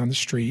Maltby on the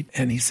street,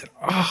 and he said,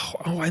 oh,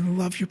 I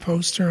love your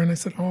poster. And I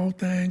said, oh,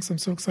 thanks. I'm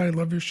so excited. I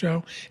love your show.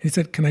 And he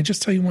said, can I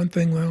just tell you one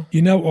thing, though?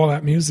 You know all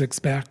that music's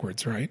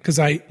backwards, right? Because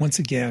I, once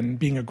again,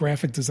 being a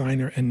graphic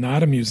designer and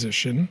not a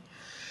musician,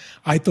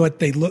 I thought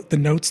the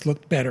notes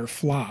looked better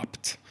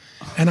flopped.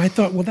 And I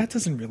thought, well, that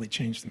doesn't really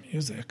change the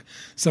music.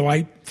 So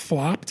I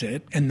flopped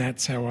it, and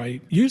that's how I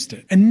used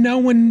it. And no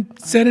one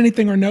said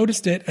anything or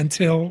noticed it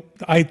until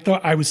I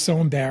thought I was so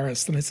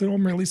embarrassed. And I said, oh,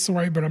 I'm really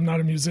sorry, but I'm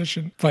not a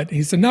musician. But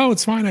he said, no,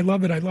 it's fine. I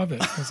love it. I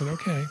said,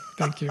 okay,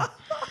 thank you.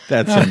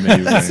 That's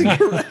amazing. That's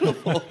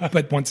incredible.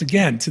 But once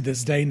again, to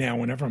this day now,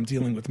 whenever I'm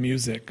dealing with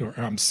music, or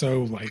I'm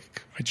so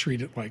like, I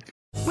treat it like.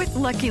 With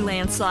Lucky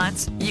Land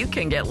Slots, you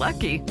can get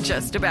lucky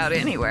just about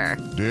anywhere.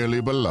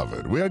 Dearly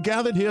beloved, we are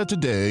gathered here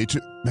today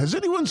to... Has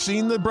anyone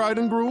seen the bride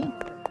and groom?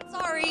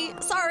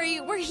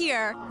 Sorry, we're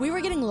here. We were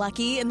getting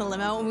lucky in the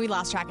limo and we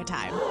lost track of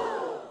time.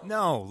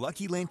 No,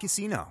 Lucky Land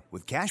Casino,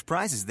 with cash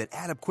prizes that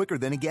add up quicker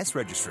than a guest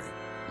registry.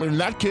 In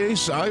that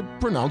case, I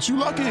pronounce you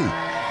lucky.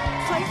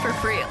 Play for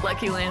free at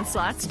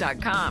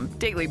LuckyLandSlots.com.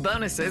 Daily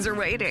bonuses are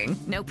waiting.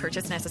 No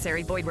purchase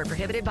necessary. Void where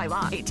prohibited by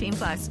law.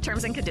 18+.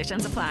 Terms and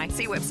conditions apply.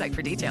 See website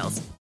for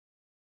details.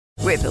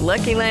 With the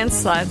Lucky Land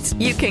Slots,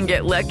 you can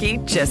get lucky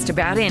just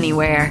about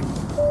anywhere.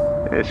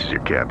 This is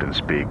your captain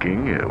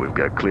speaking. We've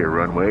got clear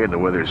runway and the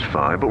weather's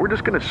fine, but we're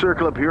just going to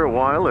circle up here a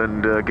while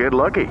and get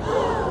lucky.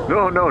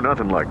 No,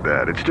 nothing like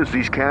that. It's just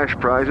these cash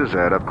prizes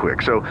add up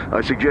quick. So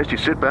I suggest you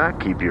sit back,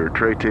 keep your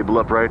tray table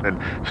upright, and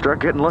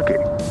start getting lucky.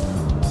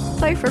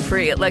 Play for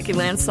free at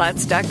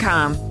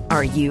LuckyLandSlots.com.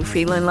 Are you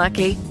feeling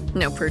lucky?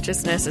 No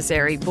purchase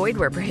necessary. Void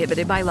where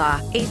prohibited by law.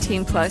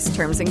 18+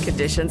 terms and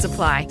conditions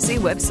apply. See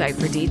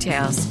website for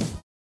details.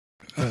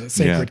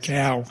 Sacred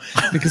cow,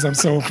 because I'm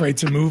so afraid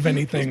to move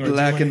anything or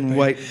black do anything. and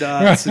white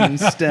dots and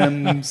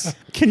stems.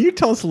 Can you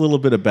tell us a little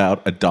bit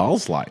about A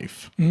Doll's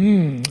Life? I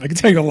can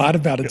tell you a lot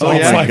about A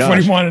Doll's Life. What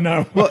do you want to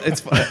know? Well,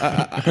 it's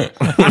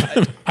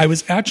I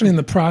was actually in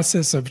the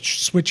process of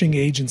switching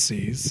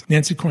agencies.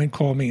 Nancy Coyne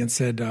called me and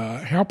said,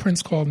 Hal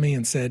Prince called me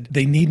and said,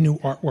 they need new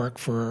artwork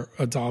for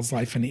A Doll's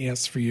Life, and he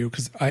asked for you,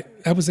 because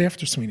that was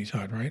after Sweeney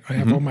Todd, right? I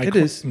have all my... It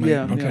is, Okay.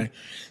 Yeah.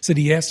 Said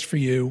he asked for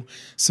you,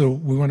 so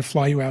we want to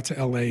fly you out to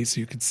L.A. so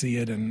you could see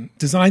it and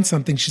design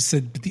something. She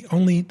said, but the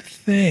only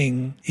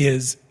thing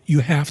is you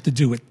have to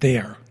do it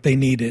there. They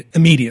need it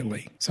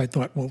immediately. So I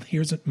thought, well,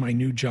 here's my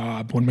new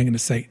job. What am I going to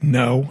say?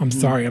 No, I'm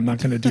sorry, I'm not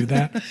going to do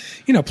that.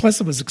 Plus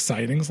it was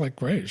exciting. It's like,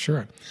 great,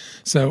 sure.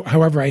 So,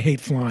 however, I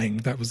hate flying.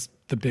 That was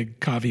the big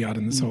caveat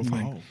in this whole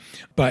thing.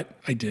 But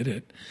I did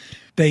it.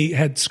 They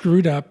had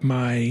screwed up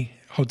my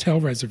hotel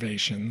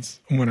reservations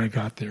when I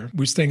got there. We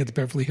were staying at the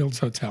Beverly Hills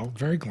Hotel,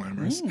 very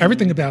glamorous.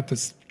 Everything about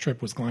this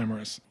trip was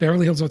glamorous.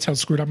 Beverly Hills Hotel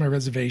screwed up my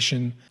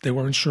reservation. They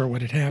weren't sure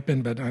what had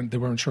happened, but they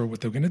weren't sure what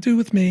they were going to do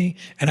with me.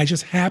 And I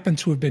just happened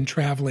to have been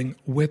traveling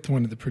with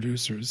one of the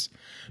producers,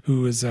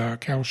 who is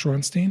Carol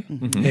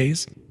Schornstein,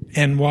 Hayes.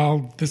 And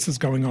while this is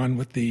going on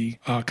with the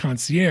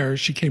concierge,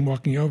 she came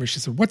walking over. She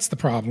said, what's the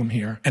problem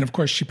here? And of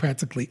course, she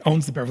practically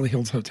owns the Beverly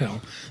Hills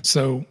Hotel.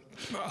 So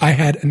I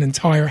had an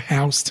entire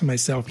house to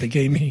myself. They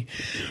gave me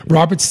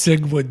Robert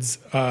Sigwood's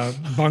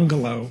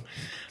bungalow.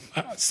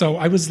 So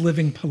I was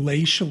living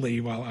palatially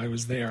while I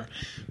was there.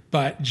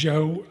 But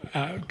Joe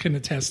can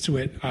attest to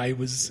it. I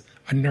was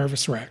a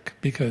nervous wreck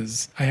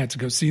because I had to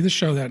go see the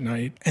show that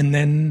night and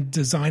then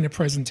design a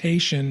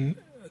presentation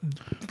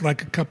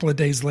like a couple of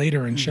days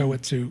later and show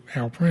it to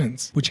Hal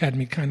Prince, which had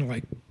me kind of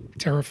like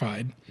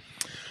terrified.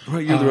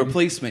 Right, you're the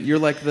replacement. You're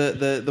like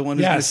the one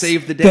who's going to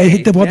save the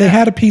day. They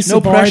had a piece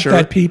of pressure.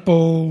 art that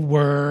people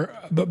were,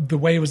 the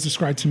way it was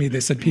described to me, they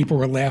said people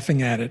were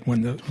laughing at it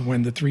when the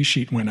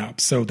 3-sheet went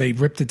up. So they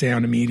ripped it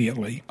down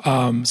immediately.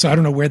 So I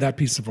don't know where that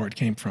piece of art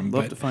came from.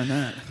 Love to find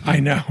that. I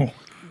know.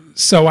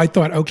 So I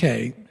thought,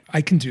 okay,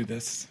 I can do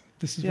this.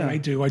 This is what I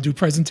do. I do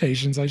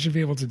presentations. I should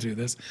be able to do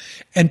this.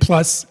 And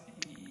plus,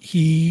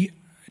 he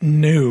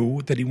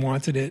knew that he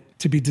wanted it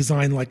to be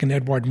designed like an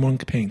Edvard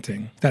Munch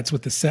painting. That's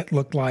what the set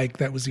looked like.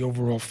 That was the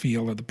overall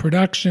feel of the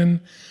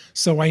production.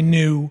 So I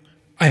knew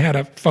I had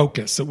a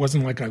focus. It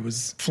wasn't like I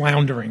was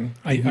floundering.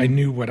 I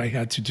knew what I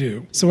had to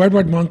do. So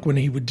Edvard Munch, when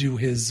he would do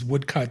his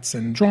woodcuts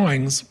and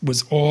drawings,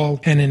 was all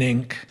pen and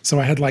ink. So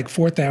I had like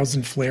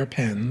 4,000 Flair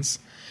pens,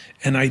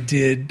 and I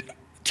did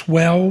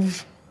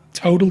 12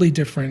 totally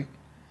different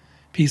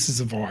pieces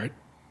of art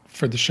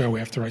for the show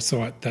after I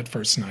saw it that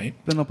first night.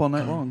 Been up all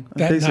night long.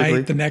 That basically.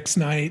 night, the next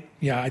night,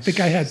 I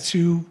think I had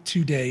two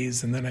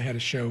days, and then I had to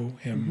show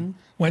him.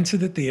 Went to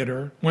the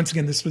theater. Once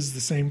again, this was the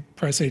same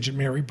press agent,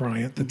 Mary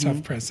Bryant, the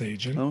tough press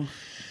agent. Oh.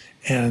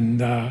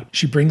 And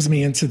she brings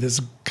me into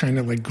this kind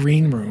of like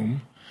green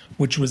room,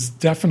 which was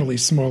definitely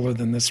smaller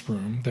than this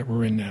room that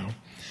we're in now.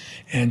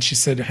 And she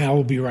said, Hal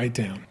will be right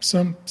down. So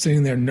I'm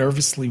sitting there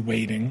nervously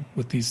waiting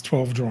with these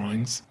 12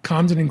 drawings.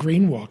 Comden and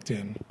Green walked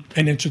in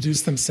and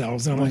introduced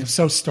themselves. And I'm like, I'm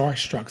so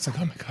starstruck. It's like,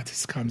 oh my God,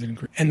 this is Comden and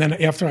Green. And then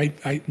after I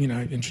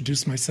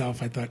introduced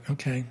myself, I thought,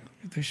 okay,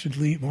 they should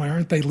leave. Why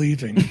aren't they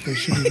leaving? They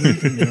should be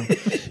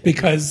leaving,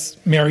 Because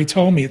Mary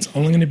told me it's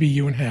only going to be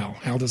you and Hal.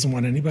 Hal doesn't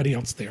want anybody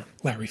else there.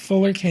 Larry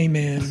Fuller came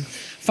in.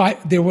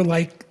 There were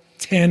like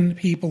 10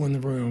 people in the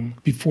room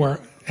before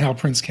Hal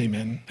Prince came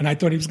in, and I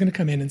thought he was going to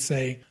come in and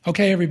say,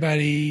 okay,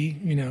 everybody,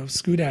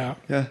 scoot out.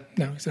 Yeah.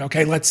 No, he said,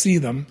 okay, let's see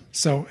them.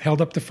 So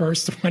held up the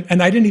first one,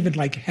 and I didn't even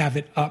have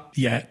it up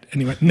yet.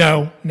 And he went,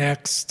 no,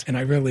 next. And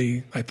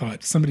I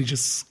thought, somebody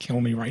just kill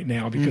me right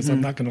now because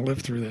I'm not going to live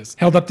through this.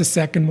 Held up the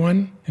second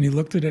one, and he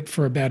looked at it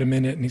for about a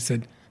minute, and he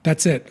said,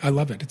 that's it. I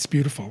love it. It's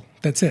beautiful.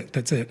 That's it.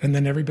 That's it. And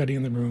then everybody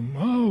in the room,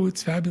 oh,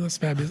 it's fabulous,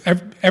 fabulous.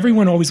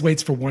 Everyone always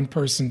waits for one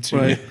person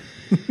to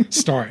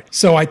start.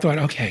 So I thought,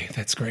 okay,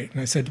 that's great. And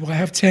I said, well, I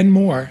have 10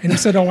 more. And he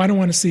said, oh, I don't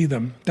want to see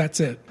them. That's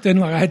it.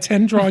 Then I had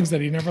 10 drawings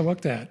that he never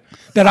looked at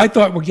that I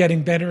thought were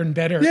getting better and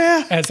better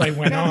as I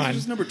went on. This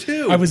was number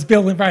 2. I was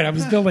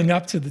building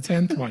up to the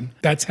 10th one.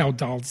 That's how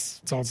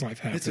Doll's Life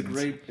happens. It's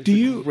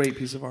a great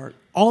piece of art.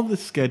 All the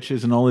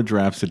sketches and all the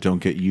drafts that don't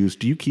get used,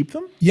 do you keep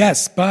them?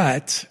 Yes,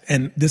 but,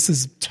 and this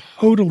is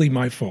totally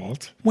my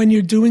fault, when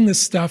you're doing this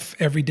stuff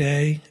every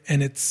day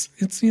and it's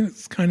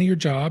kind of your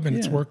job and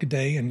it's work a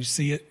day and you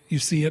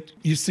see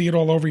it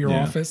all over your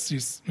office. I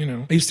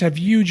used to have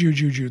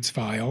huge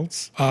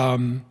files.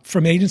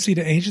 From agency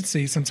to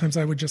agency, sometimes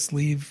I would just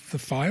leave the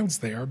files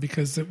there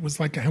because it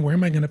was like, where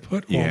am I going to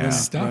put all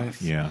this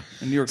stuff? Right. Yeah.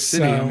 In New York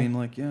City,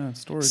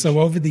 storage. So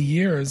over the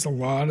years, a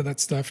lot of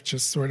that stuff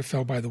just sort of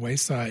fell by the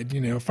wayside.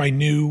 If I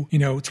knew,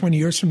 20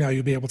 years from now,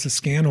 you'll be able to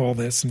scan all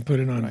this and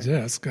put it on a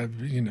disk.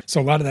 So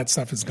a lot of that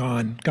stuff is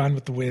gone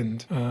with the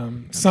wind.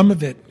 Some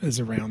of it is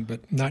around, but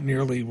not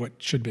nearly what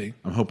should be.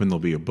 I'm hoping there'll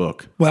be a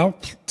book. Well,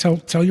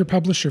 tell your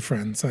publisher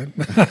friends.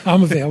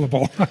 I'm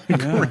available.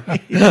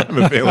 I'm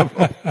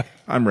available.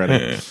 I'm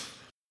ready.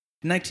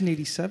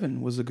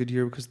 1987 was a good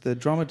year because the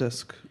Drama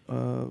Desk,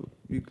 you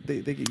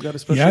got a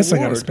special Yes, award.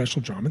 I got a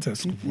special Drama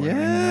Desk award.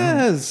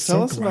 Yes,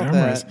 tell us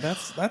glamorous. about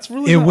that. That's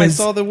really cool. I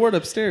saw the award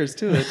upstairs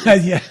too.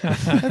 Yeah,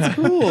 that's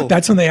cool.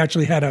 That's when they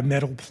actually had a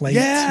metal plate.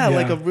 Yeah,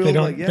 like a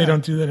real. They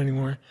don't do that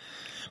anymore.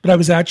 But I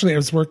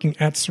was working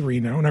at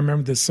Sereno, and I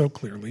remember this so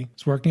clearly. I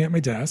was working at my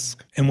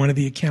desk, and one of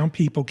the account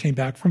people came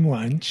back from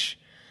lunch,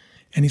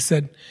 and he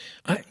said,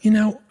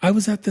 I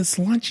was at this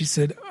lunch. He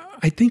said,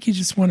 I think you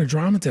just won a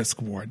Drama Desk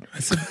award. I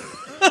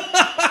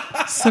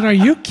said, are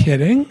you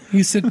kidding?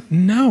 He said,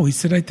 no. He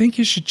said, I think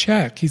you should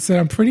check. He said,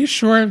 I'm pretty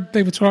sure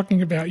they were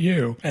talking about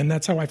you. And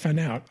that's how I found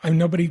out.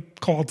 Nobody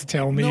called to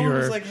tell me. No one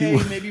was like, hey,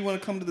 maybe you want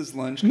to come to this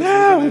lunch?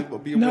 No,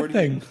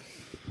 nothing.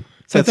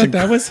 So I thought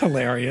that was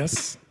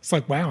hilarious. It's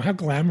like, wow, how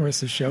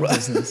glamorous is show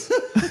business?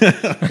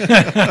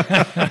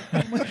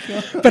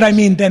 But I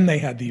mean, then they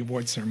had the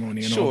award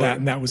ceremony and all that,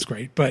 and that was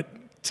great. But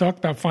talk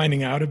about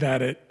finding out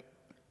about it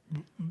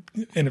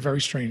in a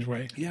very strange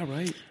way. Yeah,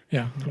 right.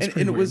 Yeah.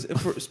 And it was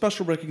for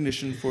special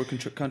recognition for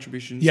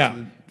contributions yeah.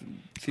 to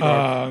the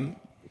theater.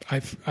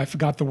 I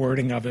forgot the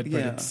wording of it,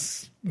 but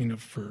it's,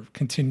 for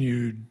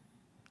continued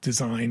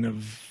design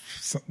of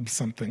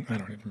something. I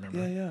don't even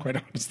remember. Quite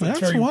honestly.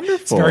 That's wonderful.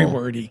 It's very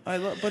wordy.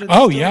 But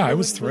I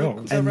was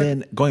thrilled. And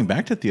then going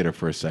back to theater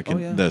for a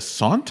second, the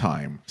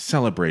Sondheim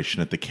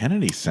celebration at the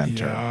Kennedy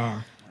Center.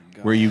 Yeah.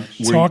 Where you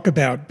talk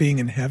about being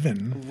in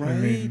heaven. Right. I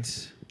mean,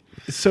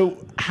 so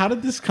how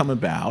did this come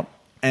about,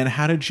 and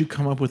how did you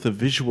come up with a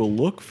visual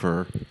look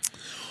for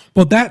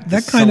that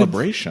kind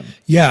celebration?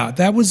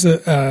 That was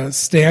a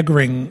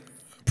staggering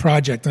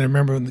project. And I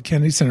remember when the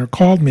Kennedy Center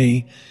called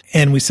me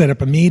and we set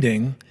up a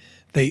meeting,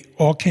 they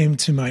all came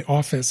to my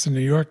office in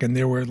New York, and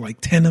there were like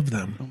 10 of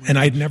them. And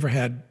I'd never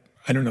had,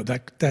 I don't know,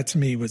 that to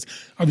me was,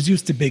 I was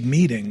used to big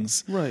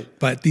meetings. Right.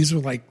 But these were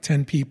like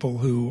 10 people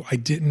who I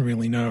didn't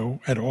really know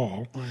at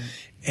all. Right.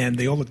 And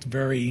they all looked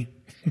very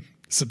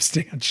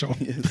substantial.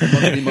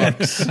 I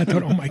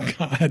thought, oh my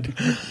God.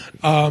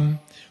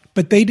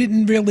 But they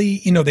didn't really,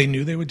 they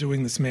knew they were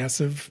doing this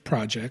massive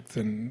project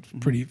and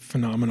pretty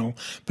phenomenal,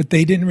 but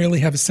they didn't really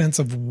have a sense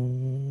of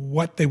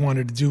what they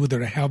wanted to do with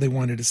it or how they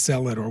wanted to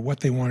sell it or what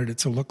they wanted it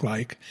to look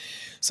like.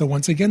 So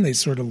once again, they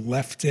sort of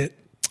left it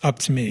up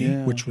to me,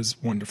 which was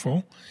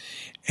wonderful.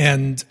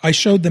 And I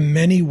showed them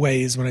many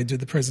ways when I did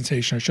the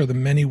presentation. I showed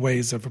them many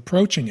ways of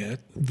approaching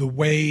it. The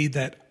way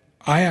that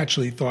I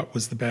actually thought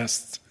was the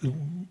best,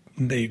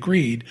 they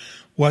agreed,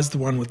 was the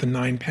one with the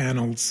 9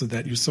 panels so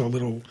that you saw a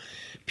little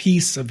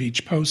piece of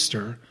each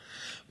poster.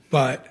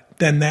 But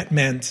then that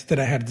meant that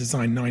I had to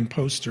design 9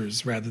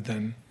 posters rather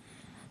than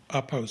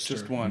a poster.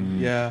 Just one,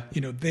 yeah.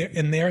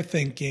 In their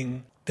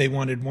thinking, they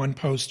wanted one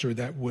poster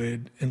that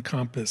would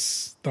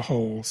encompass the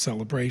whole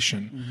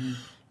celebration,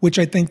 which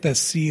I think the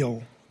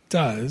seal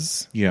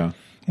does. Yeah.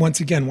 Once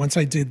again, once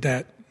I did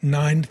that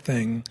 9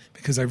 thing,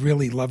 because I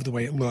really loved the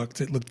way it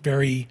looked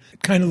very,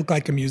 kind of looked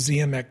like a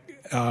museum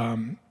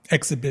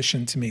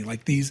exhibition to me.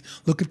 Like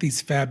look at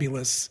these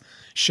fabulous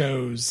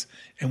shows,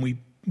 and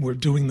we're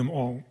doing them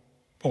all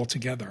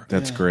together.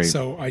 That's great.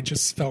 So I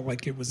just felt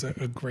like it was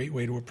a great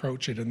way to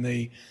approach it, and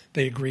they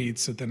agreed.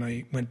 So then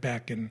I went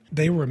back, and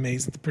they were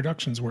amazed. The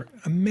productions were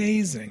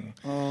amazing.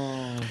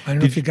 Oh, I don't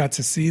know if you got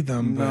to see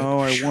them. No,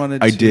 but I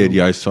wanted to. I did.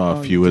 Yeah, I saw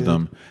a few of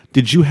them.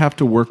 Did you have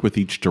to work with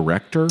each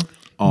director?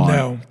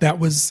 No, that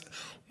was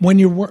when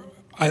you work.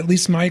 At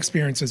least my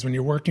experience is when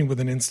you're working with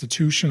an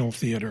institutional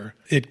theater,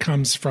 it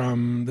comes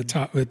from the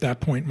top. At that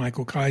point,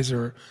 Michael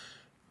Kaiser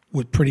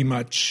would pretty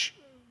much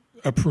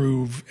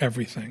approve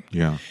everything.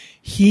 Yeah.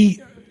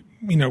 He,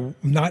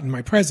 not in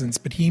my presence,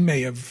 but he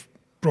may have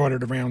brought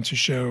it around to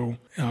show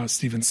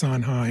Stephen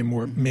Sondheim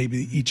or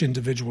maybe each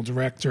individual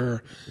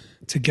director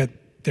to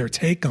get their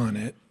take on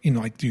it.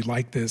 Like, do you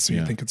like this or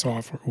you think it's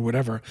off or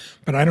whatever?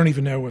 But I don't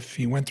even know if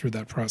he went through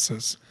that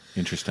process.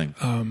 Interesting.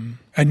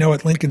 I know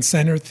at Lincoln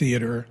Center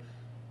Theater,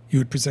 you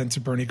would present to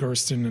Bernie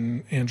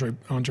Gersten and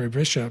Andre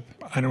Bishop.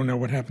 I don't know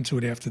what happened to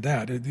it after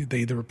that. They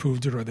either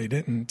approved it or they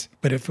didn't.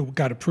 But if it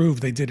got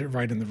approved, they did it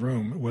right in the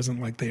room. It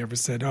wasn't like they ever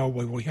said, oh,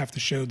 well, we have to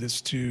show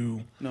this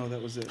to... No,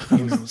 that was it.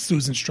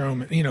 Susan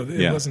Stroman.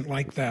 It wasn't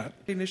like that.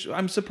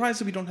 I'm surprised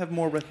that we don't have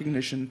more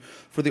recognition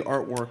for the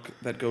artwork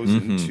that goes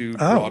into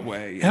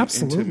Broadway.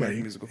 Absolutely. Into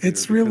American musical theater.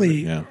 It's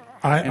really...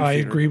 I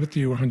agree with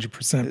you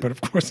 100%, but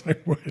of course I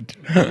would.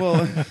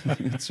 Well,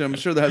 so I'm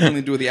sure that has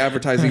something to do with the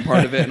advertising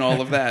part of it and all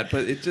of that,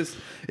 but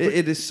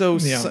it is so...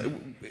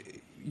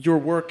 Your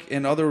work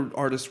and other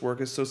artists' work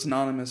is so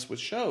synonymous with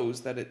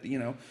shows that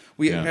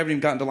we haven't even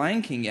gotten to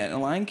Lion King yet.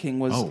 And Lion King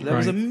was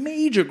was a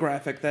major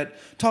graphic that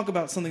talk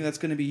about something that's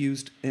going to be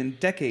used in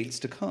decades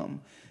to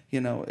come.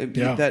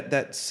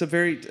 That's a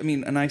very,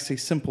 and I say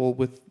simple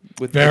with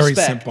very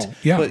respect, simple,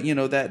 yeah. But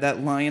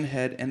that lion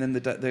head and then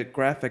the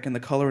graphic and the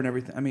color and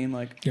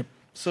everything. Yep.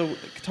 So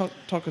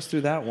talk us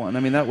through that one.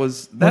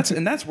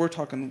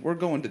 We're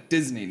going to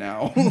Disney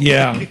now.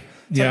 Yeah.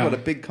 Talk about a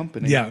big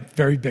company. Yeah,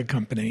 very big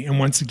company. And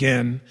once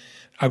again,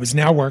 I was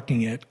now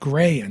working at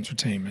Gray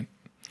Entertainment,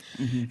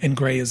 and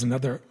Gray is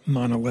another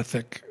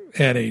monolithic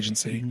ad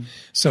agency.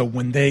 So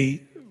when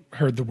they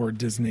heard the word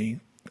Disney,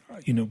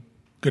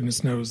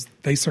 goodness knows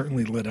they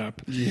certainly lit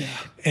up. Yeah.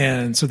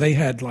 And so they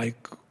had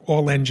like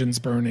all engines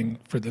burning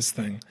for this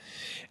thing,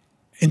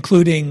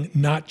 including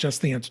not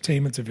just the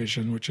entertainment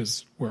division, which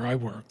is where I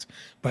worked,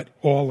 but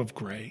all of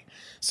Grey.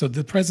 So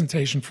the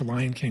presentation for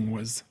Lion King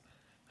was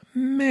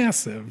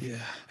massive. Yeah.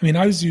 I mean,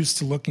 I was used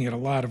to looking at a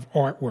lot of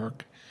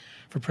artwork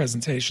for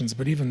presentations,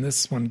 but even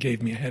this one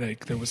gave me a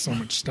headache. There was so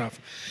much stuff.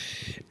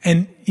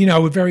 And, I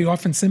would very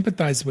often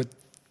sympathize with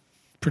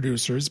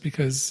producers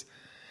because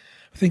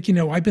I think,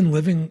 I've been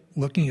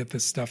looking at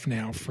this stuff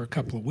now for a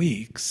couple of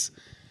weeks.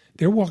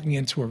 They're walking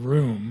into a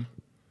room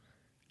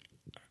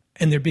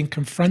and they're being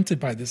confronted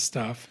by this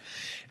stuff,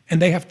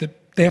 and they have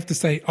to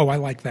say, "Oh, I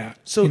like that."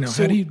 So,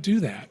 how do you do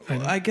that?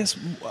 I guess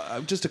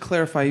just to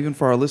clarify, even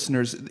for our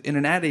listeners, in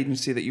an ad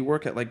agency that you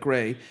work at, like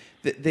Grey,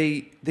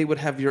 they would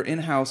have your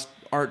in-house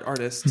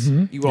artists.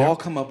 Mm-hmm. You would all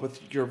come up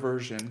with your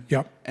version.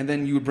 Yep. And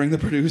then you would bring the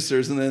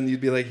producers, and then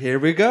you'd be like, "Here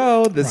we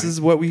go. This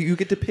is what you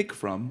get to pick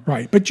from."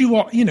 Right. But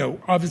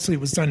obviously it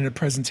was done in a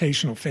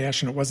presentational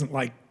fashion. It wasn't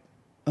like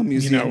a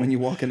museum when you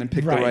walk in and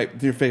pick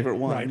your favorite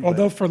one. Right.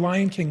 Although for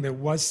Lion King there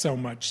was so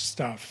much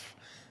stuff,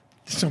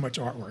 so much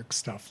artwork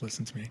stuff.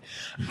 Listen to me.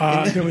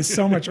 There was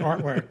so much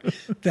artwork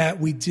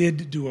that we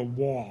did do a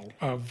wall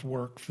of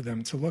work for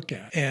them to look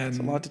at. And it's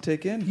a lot to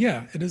take in.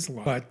 Yeah, it is a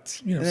lot. But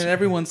and then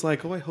everyone's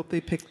like, "Oh, I hope they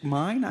picked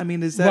mine." I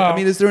mean, is that?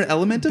 Is there an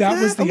element of that?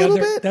 Was the a little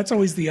other. Bit? That's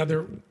always the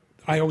other.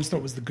 I always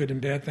thought was the good and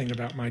bad thing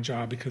about my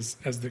job, because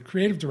as the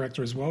creative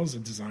director as well as a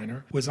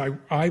designer, was I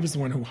was the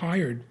one who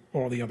hired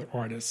all the other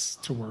artists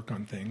to work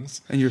on things.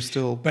 And you're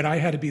still... But I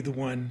had to be the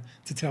one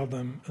to tell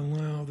them, "Oh,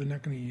 well, they're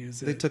not going to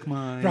use it. They took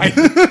mine." Right.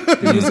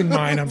 They're using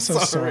mine. I'm so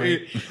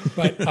sorry.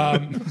 But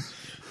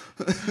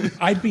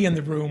I'd be in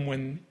the room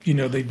when,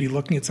 they'd be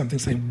looking at something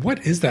saying,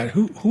 "What is that?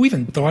 Who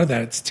even thought of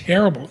that? It's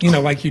terrible."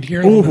 Like you'd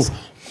hear all this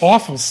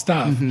awful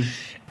stuff. Mm-hmm.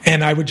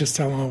 And I would just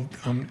tell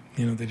them,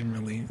 they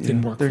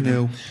didn't work. They're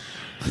new.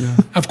 Yeah.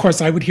 Of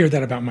course, I would hear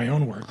that about my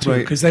own work too,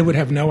 because they would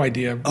have no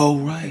idea.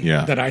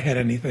 That I had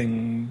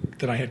anything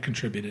that I had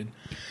contributed.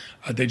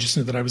 They just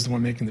knew that I was the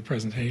one making the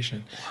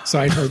presentation. So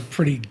I'd heard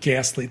pretty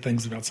ghastly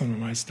things about some of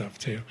my stuff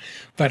too.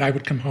 But I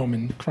would come home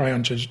and cry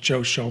on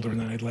Joe's shoulder, and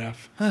then I'd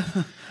laugh.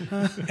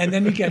 And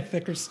then you get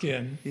thicker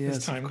skin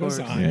as time goes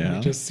on. Yeah.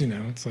 You just,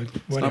 it's like, whatever.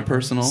 It's not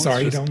personal.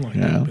 Sorry you don't like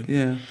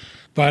it.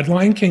 But, but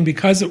Lion King,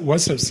 because it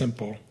was so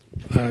simple,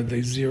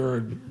 they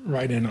zeroed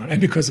right in on it. And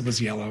because it was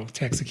yellow,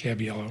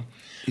 taxicab yellow,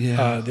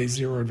 they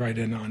zeroed right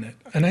in on it.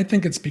 And I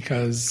think it's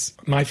because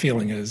my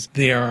feeling is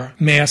they are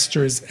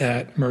masters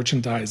at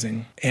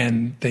merchandising,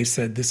 and they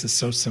said, this is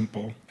so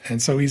simple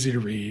and so easy to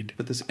read.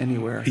 Put this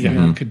anywhere.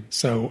 Yeah, you could.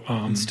 So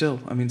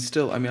still,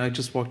 I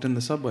just walked in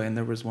the subway and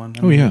there was one.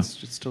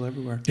 It's still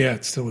everywhere. Yeah,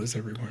 it still is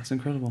everywhere. It's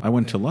incredible. I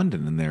went to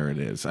London and there it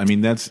is. I mean,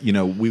 that's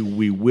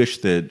we wish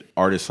that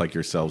artists like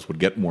yourselves would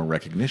get more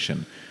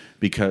recognition,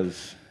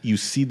 because you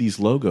see these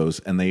logos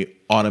and they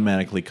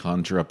automatically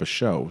conjure up a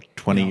show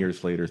 20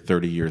 years later,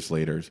 30 years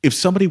later. If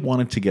somebody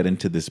wanted to get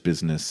into this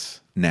business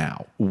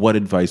now, what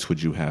advice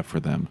would you have for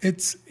them?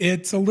 It's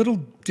a little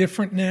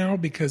different now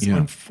because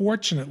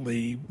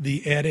unfortunately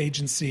the ad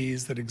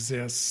agencies that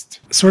exist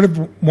sort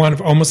of want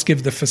to almost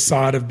give the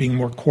facade of being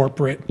more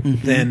corporate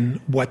than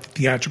what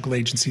theatrical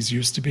agencies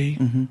used to be.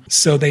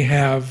 So they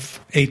have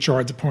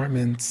HR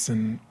departments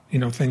and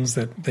things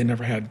that they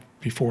never had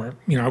before.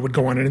 I would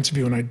go on an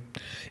interview and I'd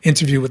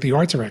interview with the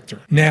art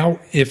director. Now,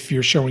 if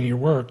you're showing your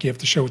work, you have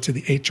to show it to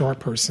the HR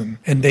person,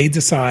 and they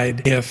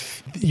decide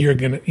if you're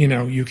going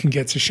to, you can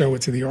get to show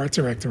it to the art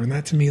director. And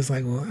that to me is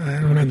like, well, I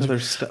don't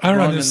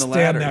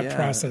understand that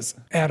process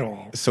at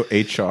all. So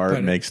HR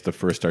makes the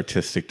first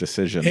artistic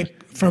decision.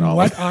 From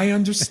what I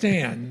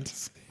understand,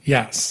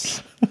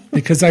 yes.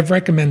 Because I've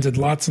recommended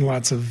lots and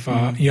lots of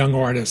young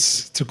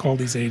artists to call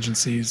these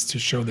agencies to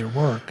show their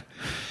work.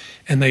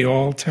 And they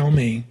all tell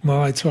me,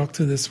 well, I talked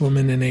to this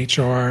woman in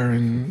HR,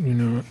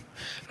 and,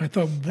 I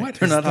thought, what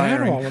is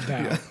that all about?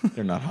 Yeah.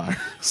 They're not hiring.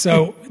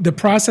 So the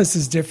process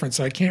is different,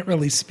 so I can't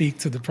really speak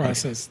to the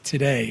process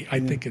today. I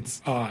think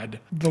it's odd.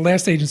 The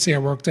last agency I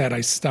worked at,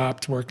 I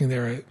stopped working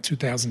there in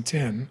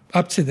 2010.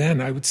 Up to then,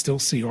 I would still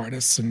see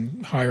artists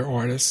and hire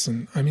artists.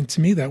 And,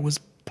 to me, that was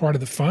part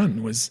of the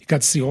fun, was you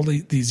got to see all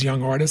these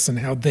young artists and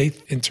how they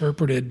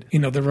interpreted,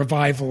 the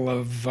revival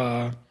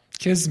of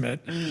Kismet.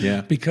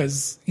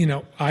 Because,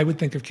 I would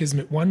think of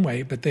Kismet one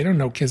way, but they don't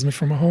know Kismet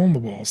from a hole in the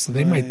wall. So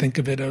they might think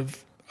of it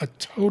of a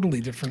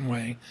totally different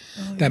way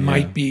that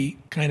might be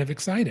kind of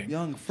exciting.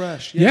 Young,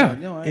 fresh.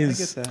 No, I get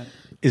that.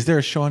 Is there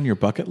a show on your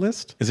bucket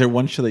list? Is there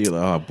one show that you're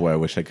like, oh boy, I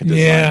wish I could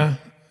design? Yeah.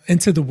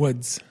 Into the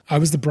Woods. I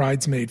was the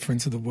bridesmaid for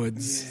Into the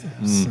Woods.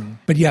 Yeah. So.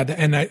 But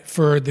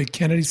for the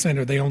Kennedy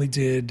Center, they only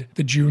did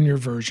the junior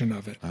version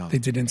of it. Oh. They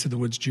did Into the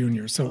Woods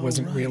Junior, so it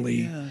wasn't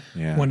really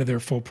one of their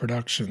full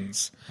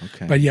productions.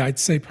 Okay. But I'd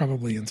say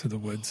probably Into the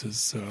Woods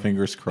is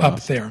fingers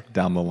crossed up there.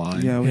 Down the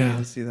line. Yeah, we need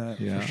to see that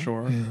for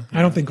sure. Yeah.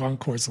 I don't think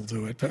Encores will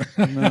do it. But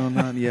no,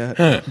 not yet.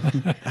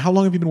 How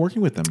long have you been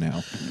working with them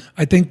now?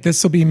 I think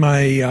this will be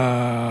my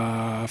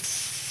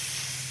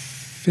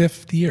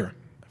 5th year.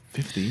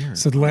 50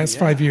 years. So the last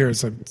 5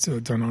 years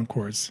I've done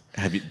encores.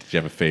 Did you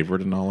have a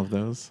favorite in all of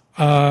those?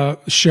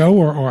 Show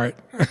or art?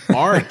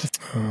 Art.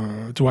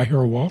 Do I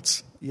hear a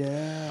waltz?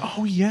 Yeah.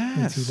 Oh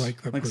yes. I do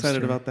like that I'm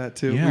excited about that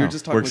too. Yeah, we were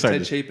just talking we're with Ted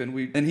excited.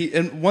 Chapin.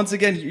 And once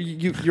again,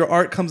 your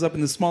art comes up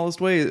in the smallest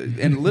way,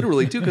 and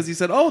literally too, because he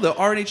said, "Oh, the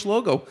R&H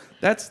logo."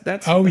 That's.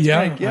 Oh that's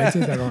yeah, Frank. I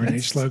did that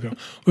R&H logo.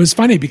 It was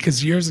funny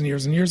because years and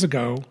years and years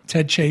ago,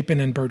 Ted Chapin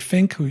and Bert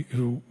Fink,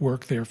 who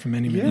worked there for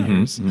many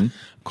years,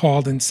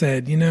 called and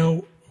said,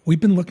 we've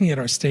been looking at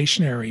our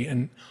stationery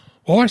and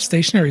all our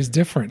stationery is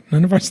different.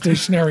 None of our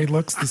stationery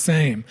looks the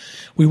same.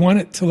 We want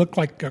it to look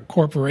like a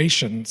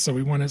corporation, so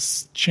we want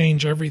to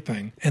change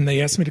everything. And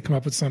they asked me to come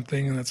up with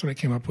something, and that's what I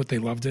came up with. They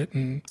loved it,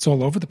 and it's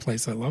all over the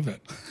place. I love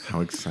it. How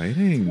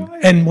exciting.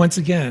 And once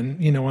again,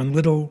 on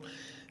little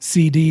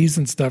CDs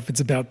and stuff, it's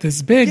about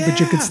this big, but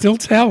you can still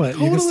tell it.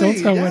 Totally, you can still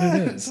tell what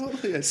it is.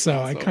 Totally. So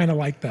I kind of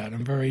like that.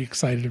 I'm very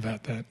excited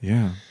about that.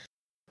 Yeah.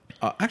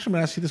 Actually, I'm going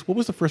to ask you this. What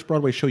was the first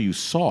Broadway show you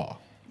saw?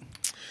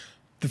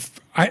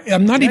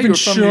 I'm not even you're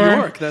sure. From New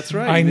York, that's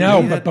right. I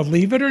know, but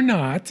believe it or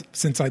not,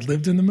 since I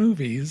lived in the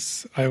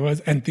movies,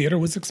 and theater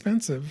was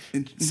expensive.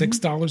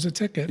 $6 a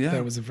ticket. Yeah.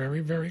 That was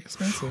very, very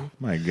expensive.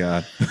 My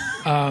God.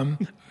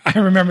 I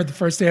remember the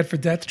first ad for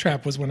Death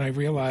Trap was when I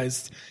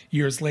realized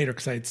years later,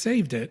 because I had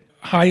saved it,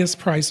 highest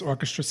price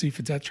orchestra seat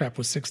for Death Trap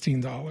was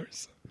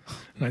 $16.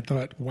 And I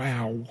thought,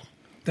 wow,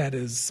 that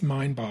is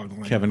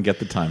mind-boggling. Kevin, get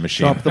the time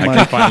machine. Drop the I mic.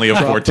 can finally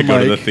afford to the go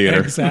to the mic. theater.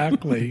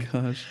 Exactly.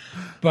 Gosh.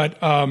 But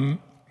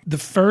the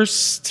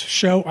first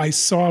show I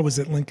saw was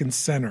at Lincoln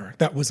Center.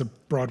 That was a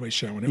Broadway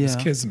show, and it was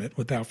Kismet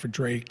with Alfred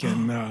Drake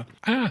and I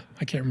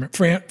can't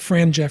remember,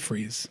 Fran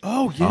Jeffries.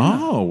 Oh yeah.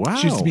 Oh wow.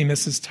 She used to be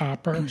Mrs.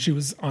 Topper. She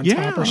was on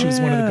Topper. She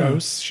was one of the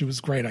ghosts. She was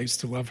great. I used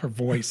to love her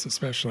voice,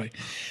 especially.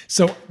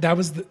 So that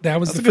was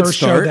the first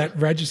show that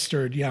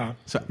registered. Yeah.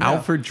 So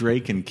Alfred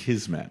Drake and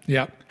Kismet.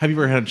 Yeah. Have you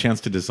ever had a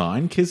chance to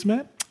design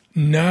Kismet?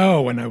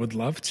 No, and I would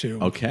love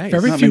to. Okay.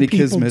 Very Not few many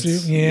people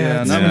Kismets.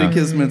 do. Not many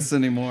Kismets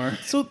anymore.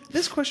 So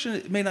this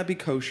question may not be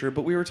kosher,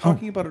 but we were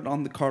talking about it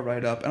on the car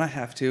ride up, and I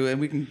have to, and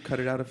we can cut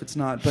it out if it's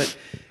not. But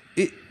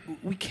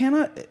we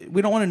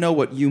don't want to know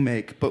what you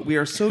make, but we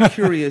are so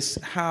curious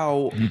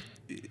how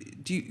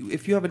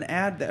if you have an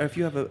ad that, or if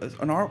you have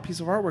an art piece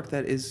of artwork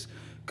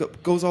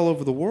that goes all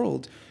over the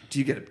world,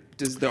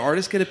 does the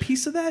artist get a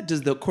piece of that?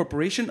 Does the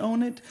corporation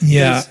own it?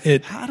 Yeah,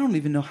 I don't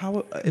even know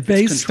how if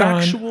based it's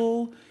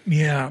contractual.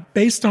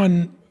 Based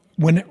on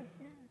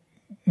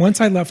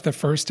once I left the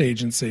first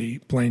agency,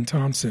 Blaine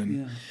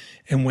Thompson,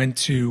 and went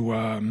to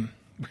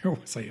where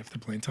was I after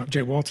Blaine Thompson?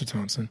 J. Walter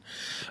Thompson.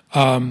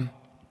 Oh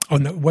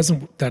no,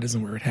 that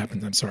isn't where it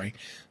happened. I'm sorry.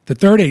 The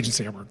third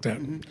agency I worked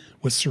at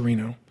was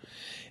Serino,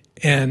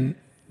 and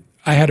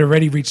I had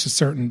already reached a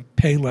certain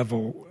pay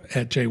level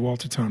at J.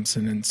 Walter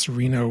Thompson, and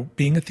Serino,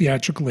 being a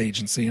theatrical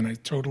agency, and I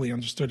totally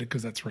understood it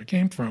because that's where I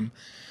came from,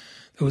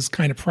 it was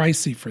kind of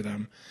pricey for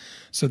them.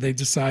 So they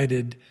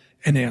decided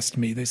and asked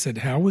me, they said,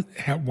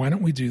 why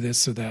don't we do this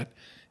so that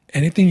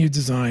anything you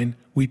design,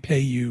 we pay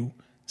you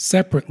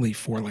separately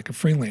for, like a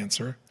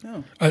freelancer.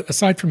 Oh.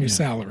 Aside from your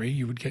salary,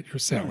 you would get your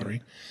salary.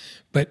 Right.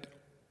 But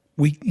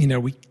we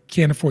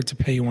can't afford to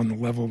pay you on the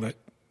level that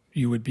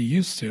you would be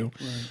used to.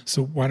 Right.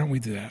 So why don't we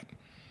do that?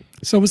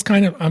 So it was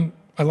kind of,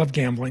 I love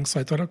gambling, so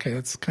I thought, okay,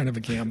 that's kind of a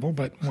gamble,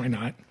 but why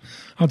not?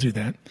 I'll do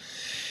that.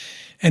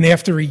 And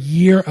after a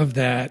year of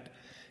that,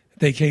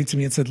 they came to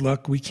me and said,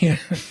 look, we can't,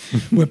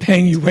 we're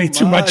paying you way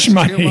too much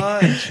money.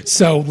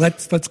 So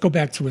let's go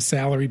back to a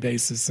salary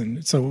basis.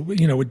 And so,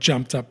 it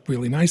jumped up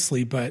really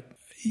nicely, but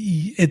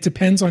it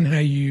depends on how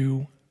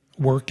you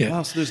work it.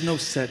 Wow, so there's no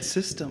set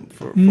system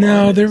for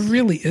No, artists. there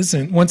really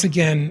isn't. Once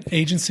again,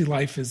 agency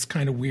life is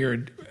kind of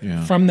weird.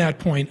 Yeah. From that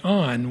point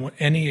on,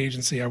 any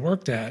agency I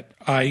worked at,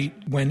 I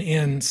went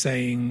in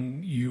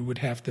saying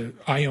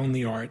I own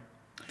the art.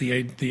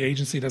 The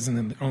agency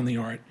doesn't own the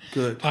art.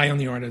 Good. I own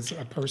the art as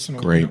a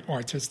personal,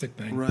 artistic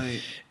thing.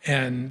 Right.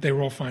 And they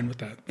were all fine with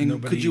that.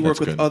 And could you work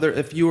with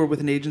if you were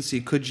with an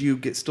agency, could you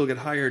still get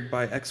hired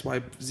by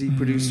XYZ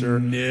producer?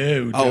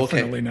 No,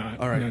 definitely not.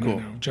 All right, cool.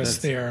 No.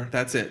 Just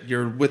that's it.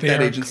 You're with their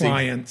that agency.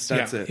 Clients.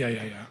 That's it.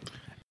 Yeah.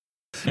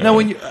 Now,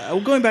 when you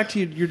going back to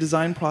your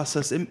design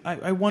process,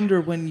 I wonder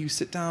when you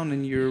sit down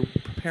and you're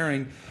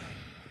preparing,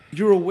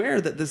 you're aware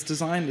that this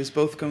design is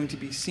both going to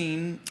be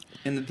seen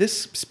in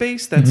this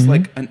space that's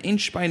like an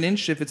inch by an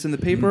inch if it's in the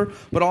paper,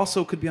 but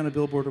also could be on a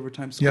billboard over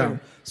Times Square. Yeah.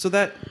 So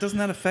doesn't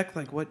that affect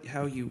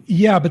how you?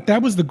 Yeah, but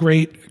that was the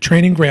great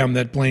training ground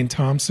that Blaine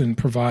Thompson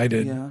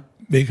provided. Yeah.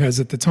 Because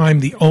at the time,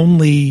 the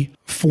only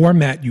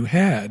format you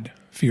had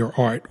for your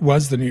art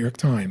was the New York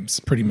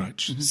Times, pretty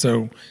much. Mm-hmm.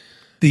 So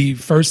the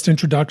first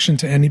introduction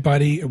to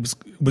anybody, it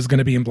was going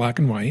to be in black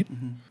and white.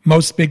 Mm-hmm.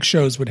 Most big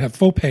shows would have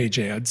full page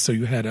ads, so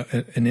you had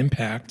an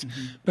impact.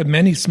 Mm-hmm. But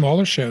many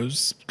smaller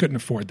shows couldn't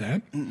afford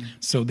that,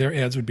 so their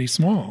ads would be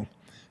small,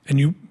 and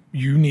you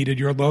needed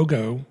your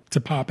logo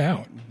to pop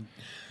out. Mm-hmm.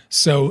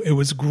 So it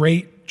was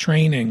great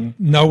training,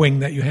 knowing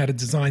that you had a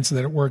design so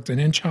that it worked an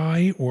inch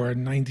high or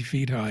 90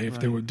 feet high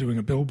if they were doing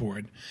a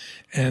billboard,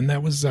 and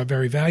that was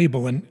very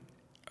valuable. And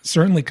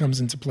certainly comes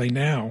into play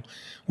now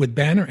with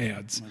banner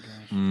ads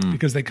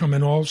because they come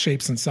in all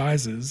shapes and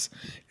sizes.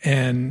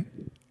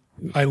 And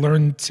I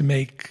learned to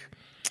make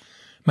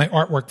my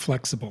artwork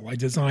flexible. I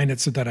design it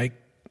so that I,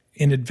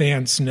 in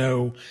advance,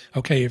 know,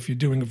 okay, if you're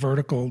doing a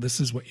vertical, this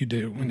is what you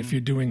do. And if you're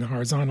doing a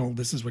horizontal,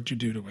 this is what you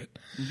do to it.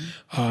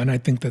 And I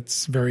think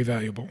that's very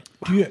valuable.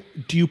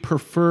 Do you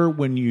prefer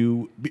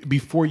when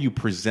before you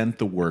present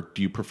the work,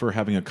 do you prefer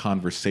having a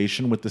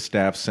conversation with the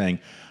staff saying,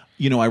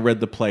 I read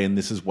the play and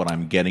this is what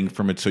I'm getting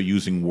from it, so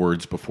using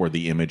words before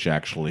the image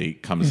actually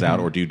comes out,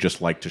 or do you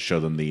just like to show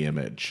them the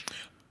image?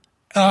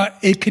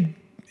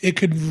 It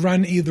could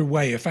run either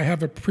way. If I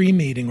have a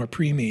pre-meeting or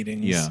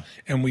pre-meetings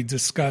and we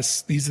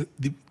discuss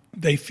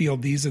they feel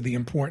these are the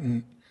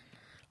important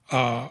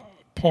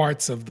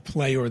parts of the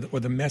play or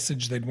the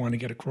message they'd want to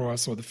get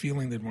across or the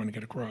feeling they'd want to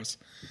get across.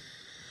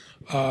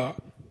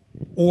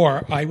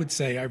 Or I would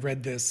say, I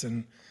read this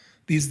and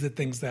these are the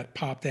things that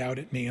popped out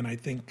at me, and I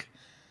think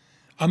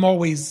I'm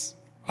always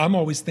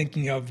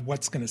thinking of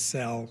what's going to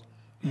sell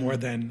more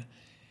than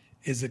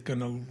is it going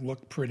to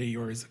look pretty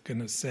or is it going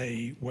to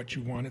say what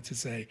you want it to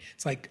say.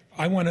 It's like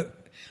I'm going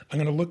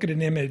to look at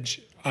an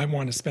image, I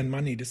want to spend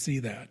money to see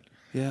that.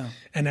 Yeah.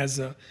 And as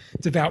a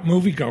devout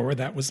moviegoer,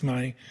 that was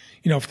my,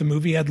 if the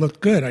movie had looked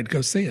good, I'd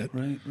go see it.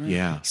 Right.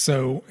 Yeah.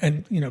 So,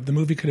 and the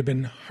movie could have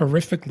been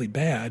horrifically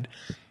bad.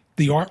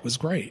 The art was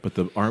great. But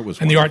the art was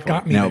and wonderful. the art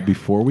got me Now, there.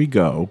 before we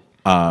go,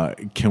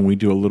 can we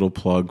do a little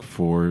plug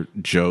for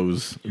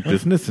Joe's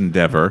business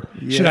endeavor?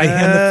 Should I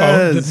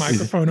hand the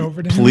microphone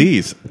over to him?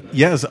 Please.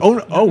 Yes.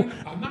 Oh.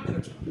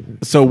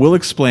 So we'll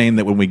explain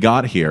that when we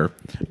got here,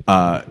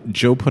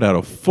 Joe put out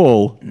a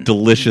full,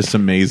 delicious,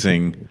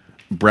 amazing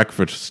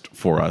breakfast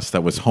for us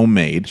that was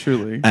homemade.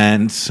 Truly.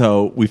 And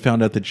so we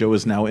found out that Joe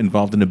is now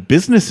involved in a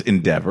business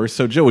endeavor.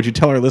 So Joe, would you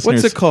tell our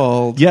listeners? What's it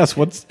called? Yes,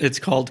 It's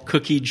called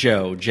Cookie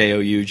Joe,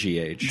 Jough.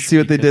 See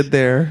what they did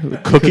there?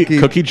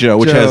 Cookie Joe,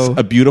 which has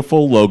a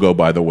beautiful logo,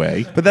 by the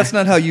way. But that's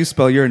not how you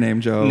spell your name,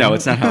 Joe. No,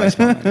 it's not how I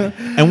spell it.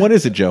 And what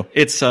is it, Joe?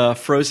 It's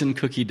frozen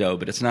cookie dough,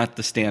 but it's not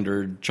the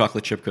standard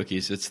chocolate chip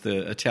cookies. It's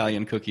the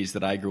Italian cookies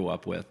that I grew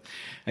up with.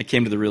 I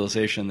came to the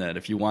realization that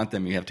if you want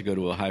them, you have to go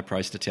to a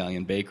high-priced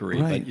Italian bakery,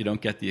 but you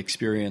don't get the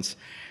experience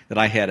that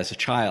I had as a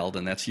child,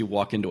 and that's you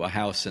walk into a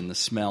house and the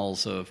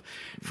smells of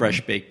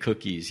fresh-baked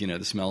cookies,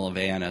 the smell of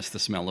anise, the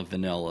smell of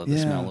vanilla, the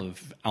smell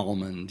of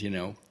almond,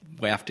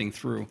 wafting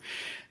through.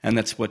 And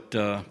that's what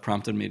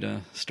prompted me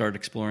to start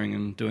exploring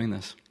and doing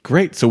this.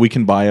 Great. So we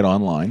can buy it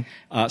online.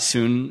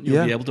 Soon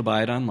you'll be able to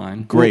buy it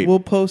online. Great. We'll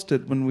post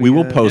it when we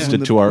will post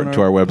it to our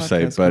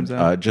website. But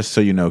out. just so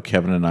you know,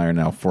 Kevin and I are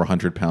now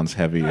 400 pounds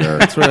heavier.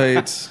 That's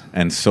right.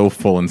 And so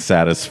full and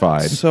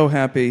satisfied. So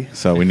happy.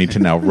 So we need to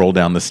now roll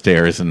down the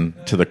stairs and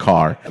to the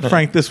car.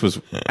 Frank, this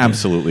was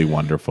absolutely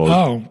wonderful.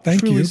 Oh,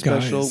 thank you, guys.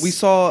 Special. We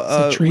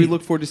saw. We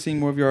look forward to seeing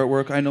more of your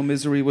artwork. I know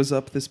Misery was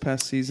up this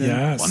past season.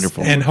 Yes,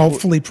 wonderful. And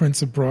hopefully,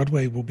 Prince of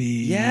Broadway will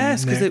be.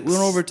 Yes, because it went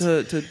over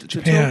to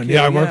Japan. Tokyo.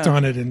 Yeah, I worked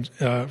on it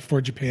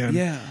for Japan.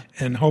 Yeah,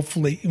 and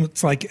hopefully,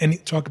 it's like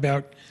talk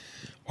about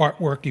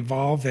artwork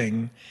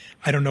evolving.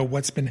 I don't know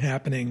what's been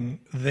happening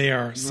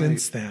there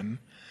since then.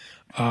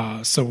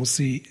 So we'll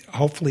see.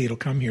 Hopefully it'll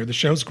come here. The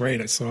show's great.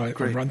 I saw a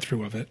run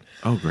through of it.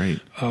 Oh, great.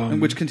 And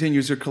which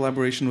continues your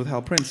collaboration with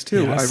Hal Prince,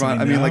 too. Yes,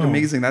 I mean, like,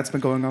 amazing. That's been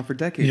going on for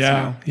decades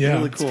now. Yeah,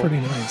 really cool. It's pretty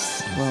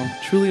nice. Well,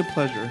 truly a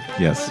pleasure.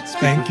 Yes.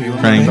 Thank you.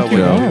 Frank, Thank you.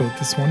 Joe. Oh,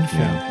 that's wonderful.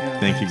 Yeah.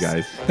 Thank you,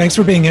 guys. Thanks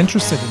for being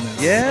interested in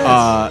this.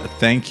 Yes.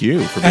 Thank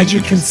you for being As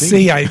you can interesting.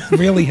 see, I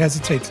really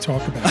hesitate to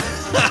talk about it.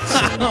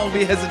 Oh,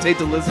 we hesitate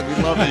to listen. We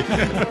love it.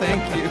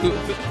 Thank you.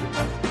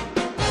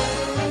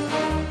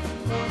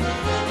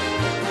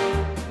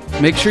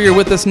 Make sure you're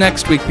with us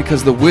next week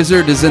because the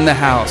wizard is in the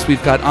house.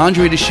 We've got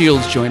Andre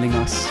DeShields joining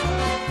us.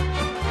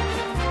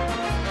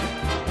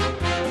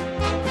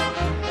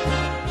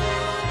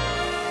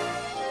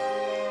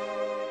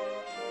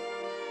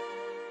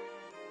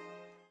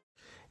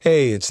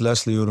 Hey, it's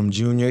Leslie Odom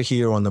Jr.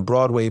 here on the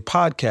Broadway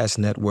Podcast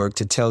Network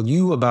to tell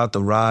you about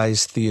the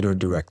Rise Theater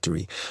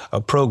Directory,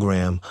 a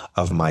program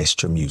of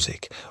Maestro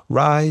Music.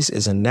 Rise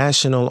is a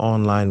national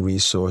online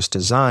resource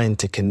designed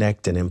to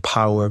connect and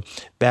empower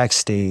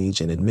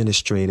backstage and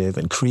administrative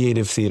and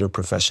creative theater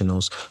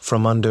professionals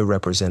from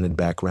underrepresented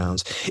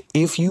backgrounds.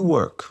 If you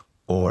work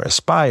or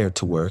aspire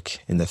to work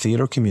in the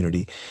theater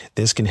community,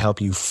 this can help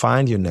you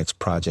find your next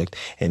project.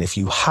 And if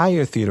you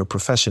hire theater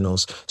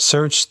professionals,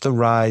 search the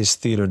Rise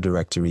Theater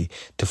Directory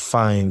to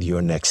find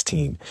your next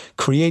team.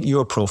 Create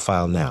your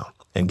profile now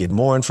and get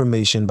more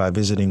information by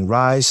visiting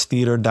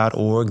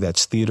risetheater.org.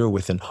 That's theater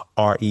with an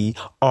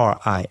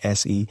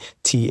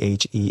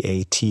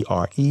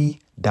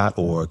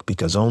RERISETHEATRE.org,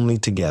 because only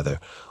together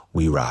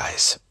we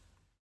rise.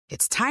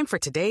 It's time for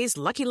today's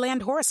Lucky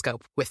Land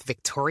horoscope with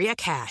Victoria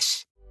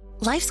Cash.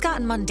 Life's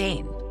gotten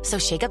mundane, so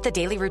shake up the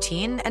daily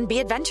routine and be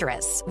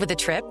adventurous with a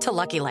trip to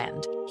Lucky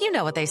Land. You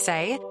know what they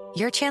say,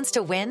 your chance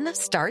to win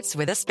starts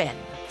with a spin.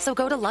 So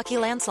go to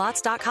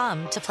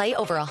LuckyLandSlots.com to play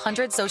over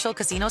 100 social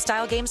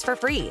casino-style games for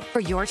free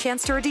for your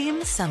chance to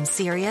redeem some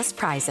serious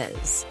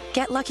prizes.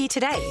 Get lucky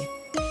today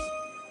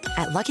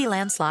at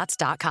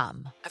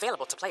LuckyLandSlots.com.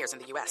 Available to players in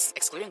the U.S.,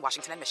 excluding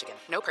Washington and Michigan.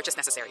 No purchase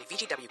necessary.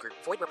 VGW Group.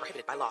 Void where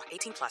prohibited by law.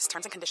 18+.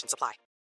 Terms and conditions apply.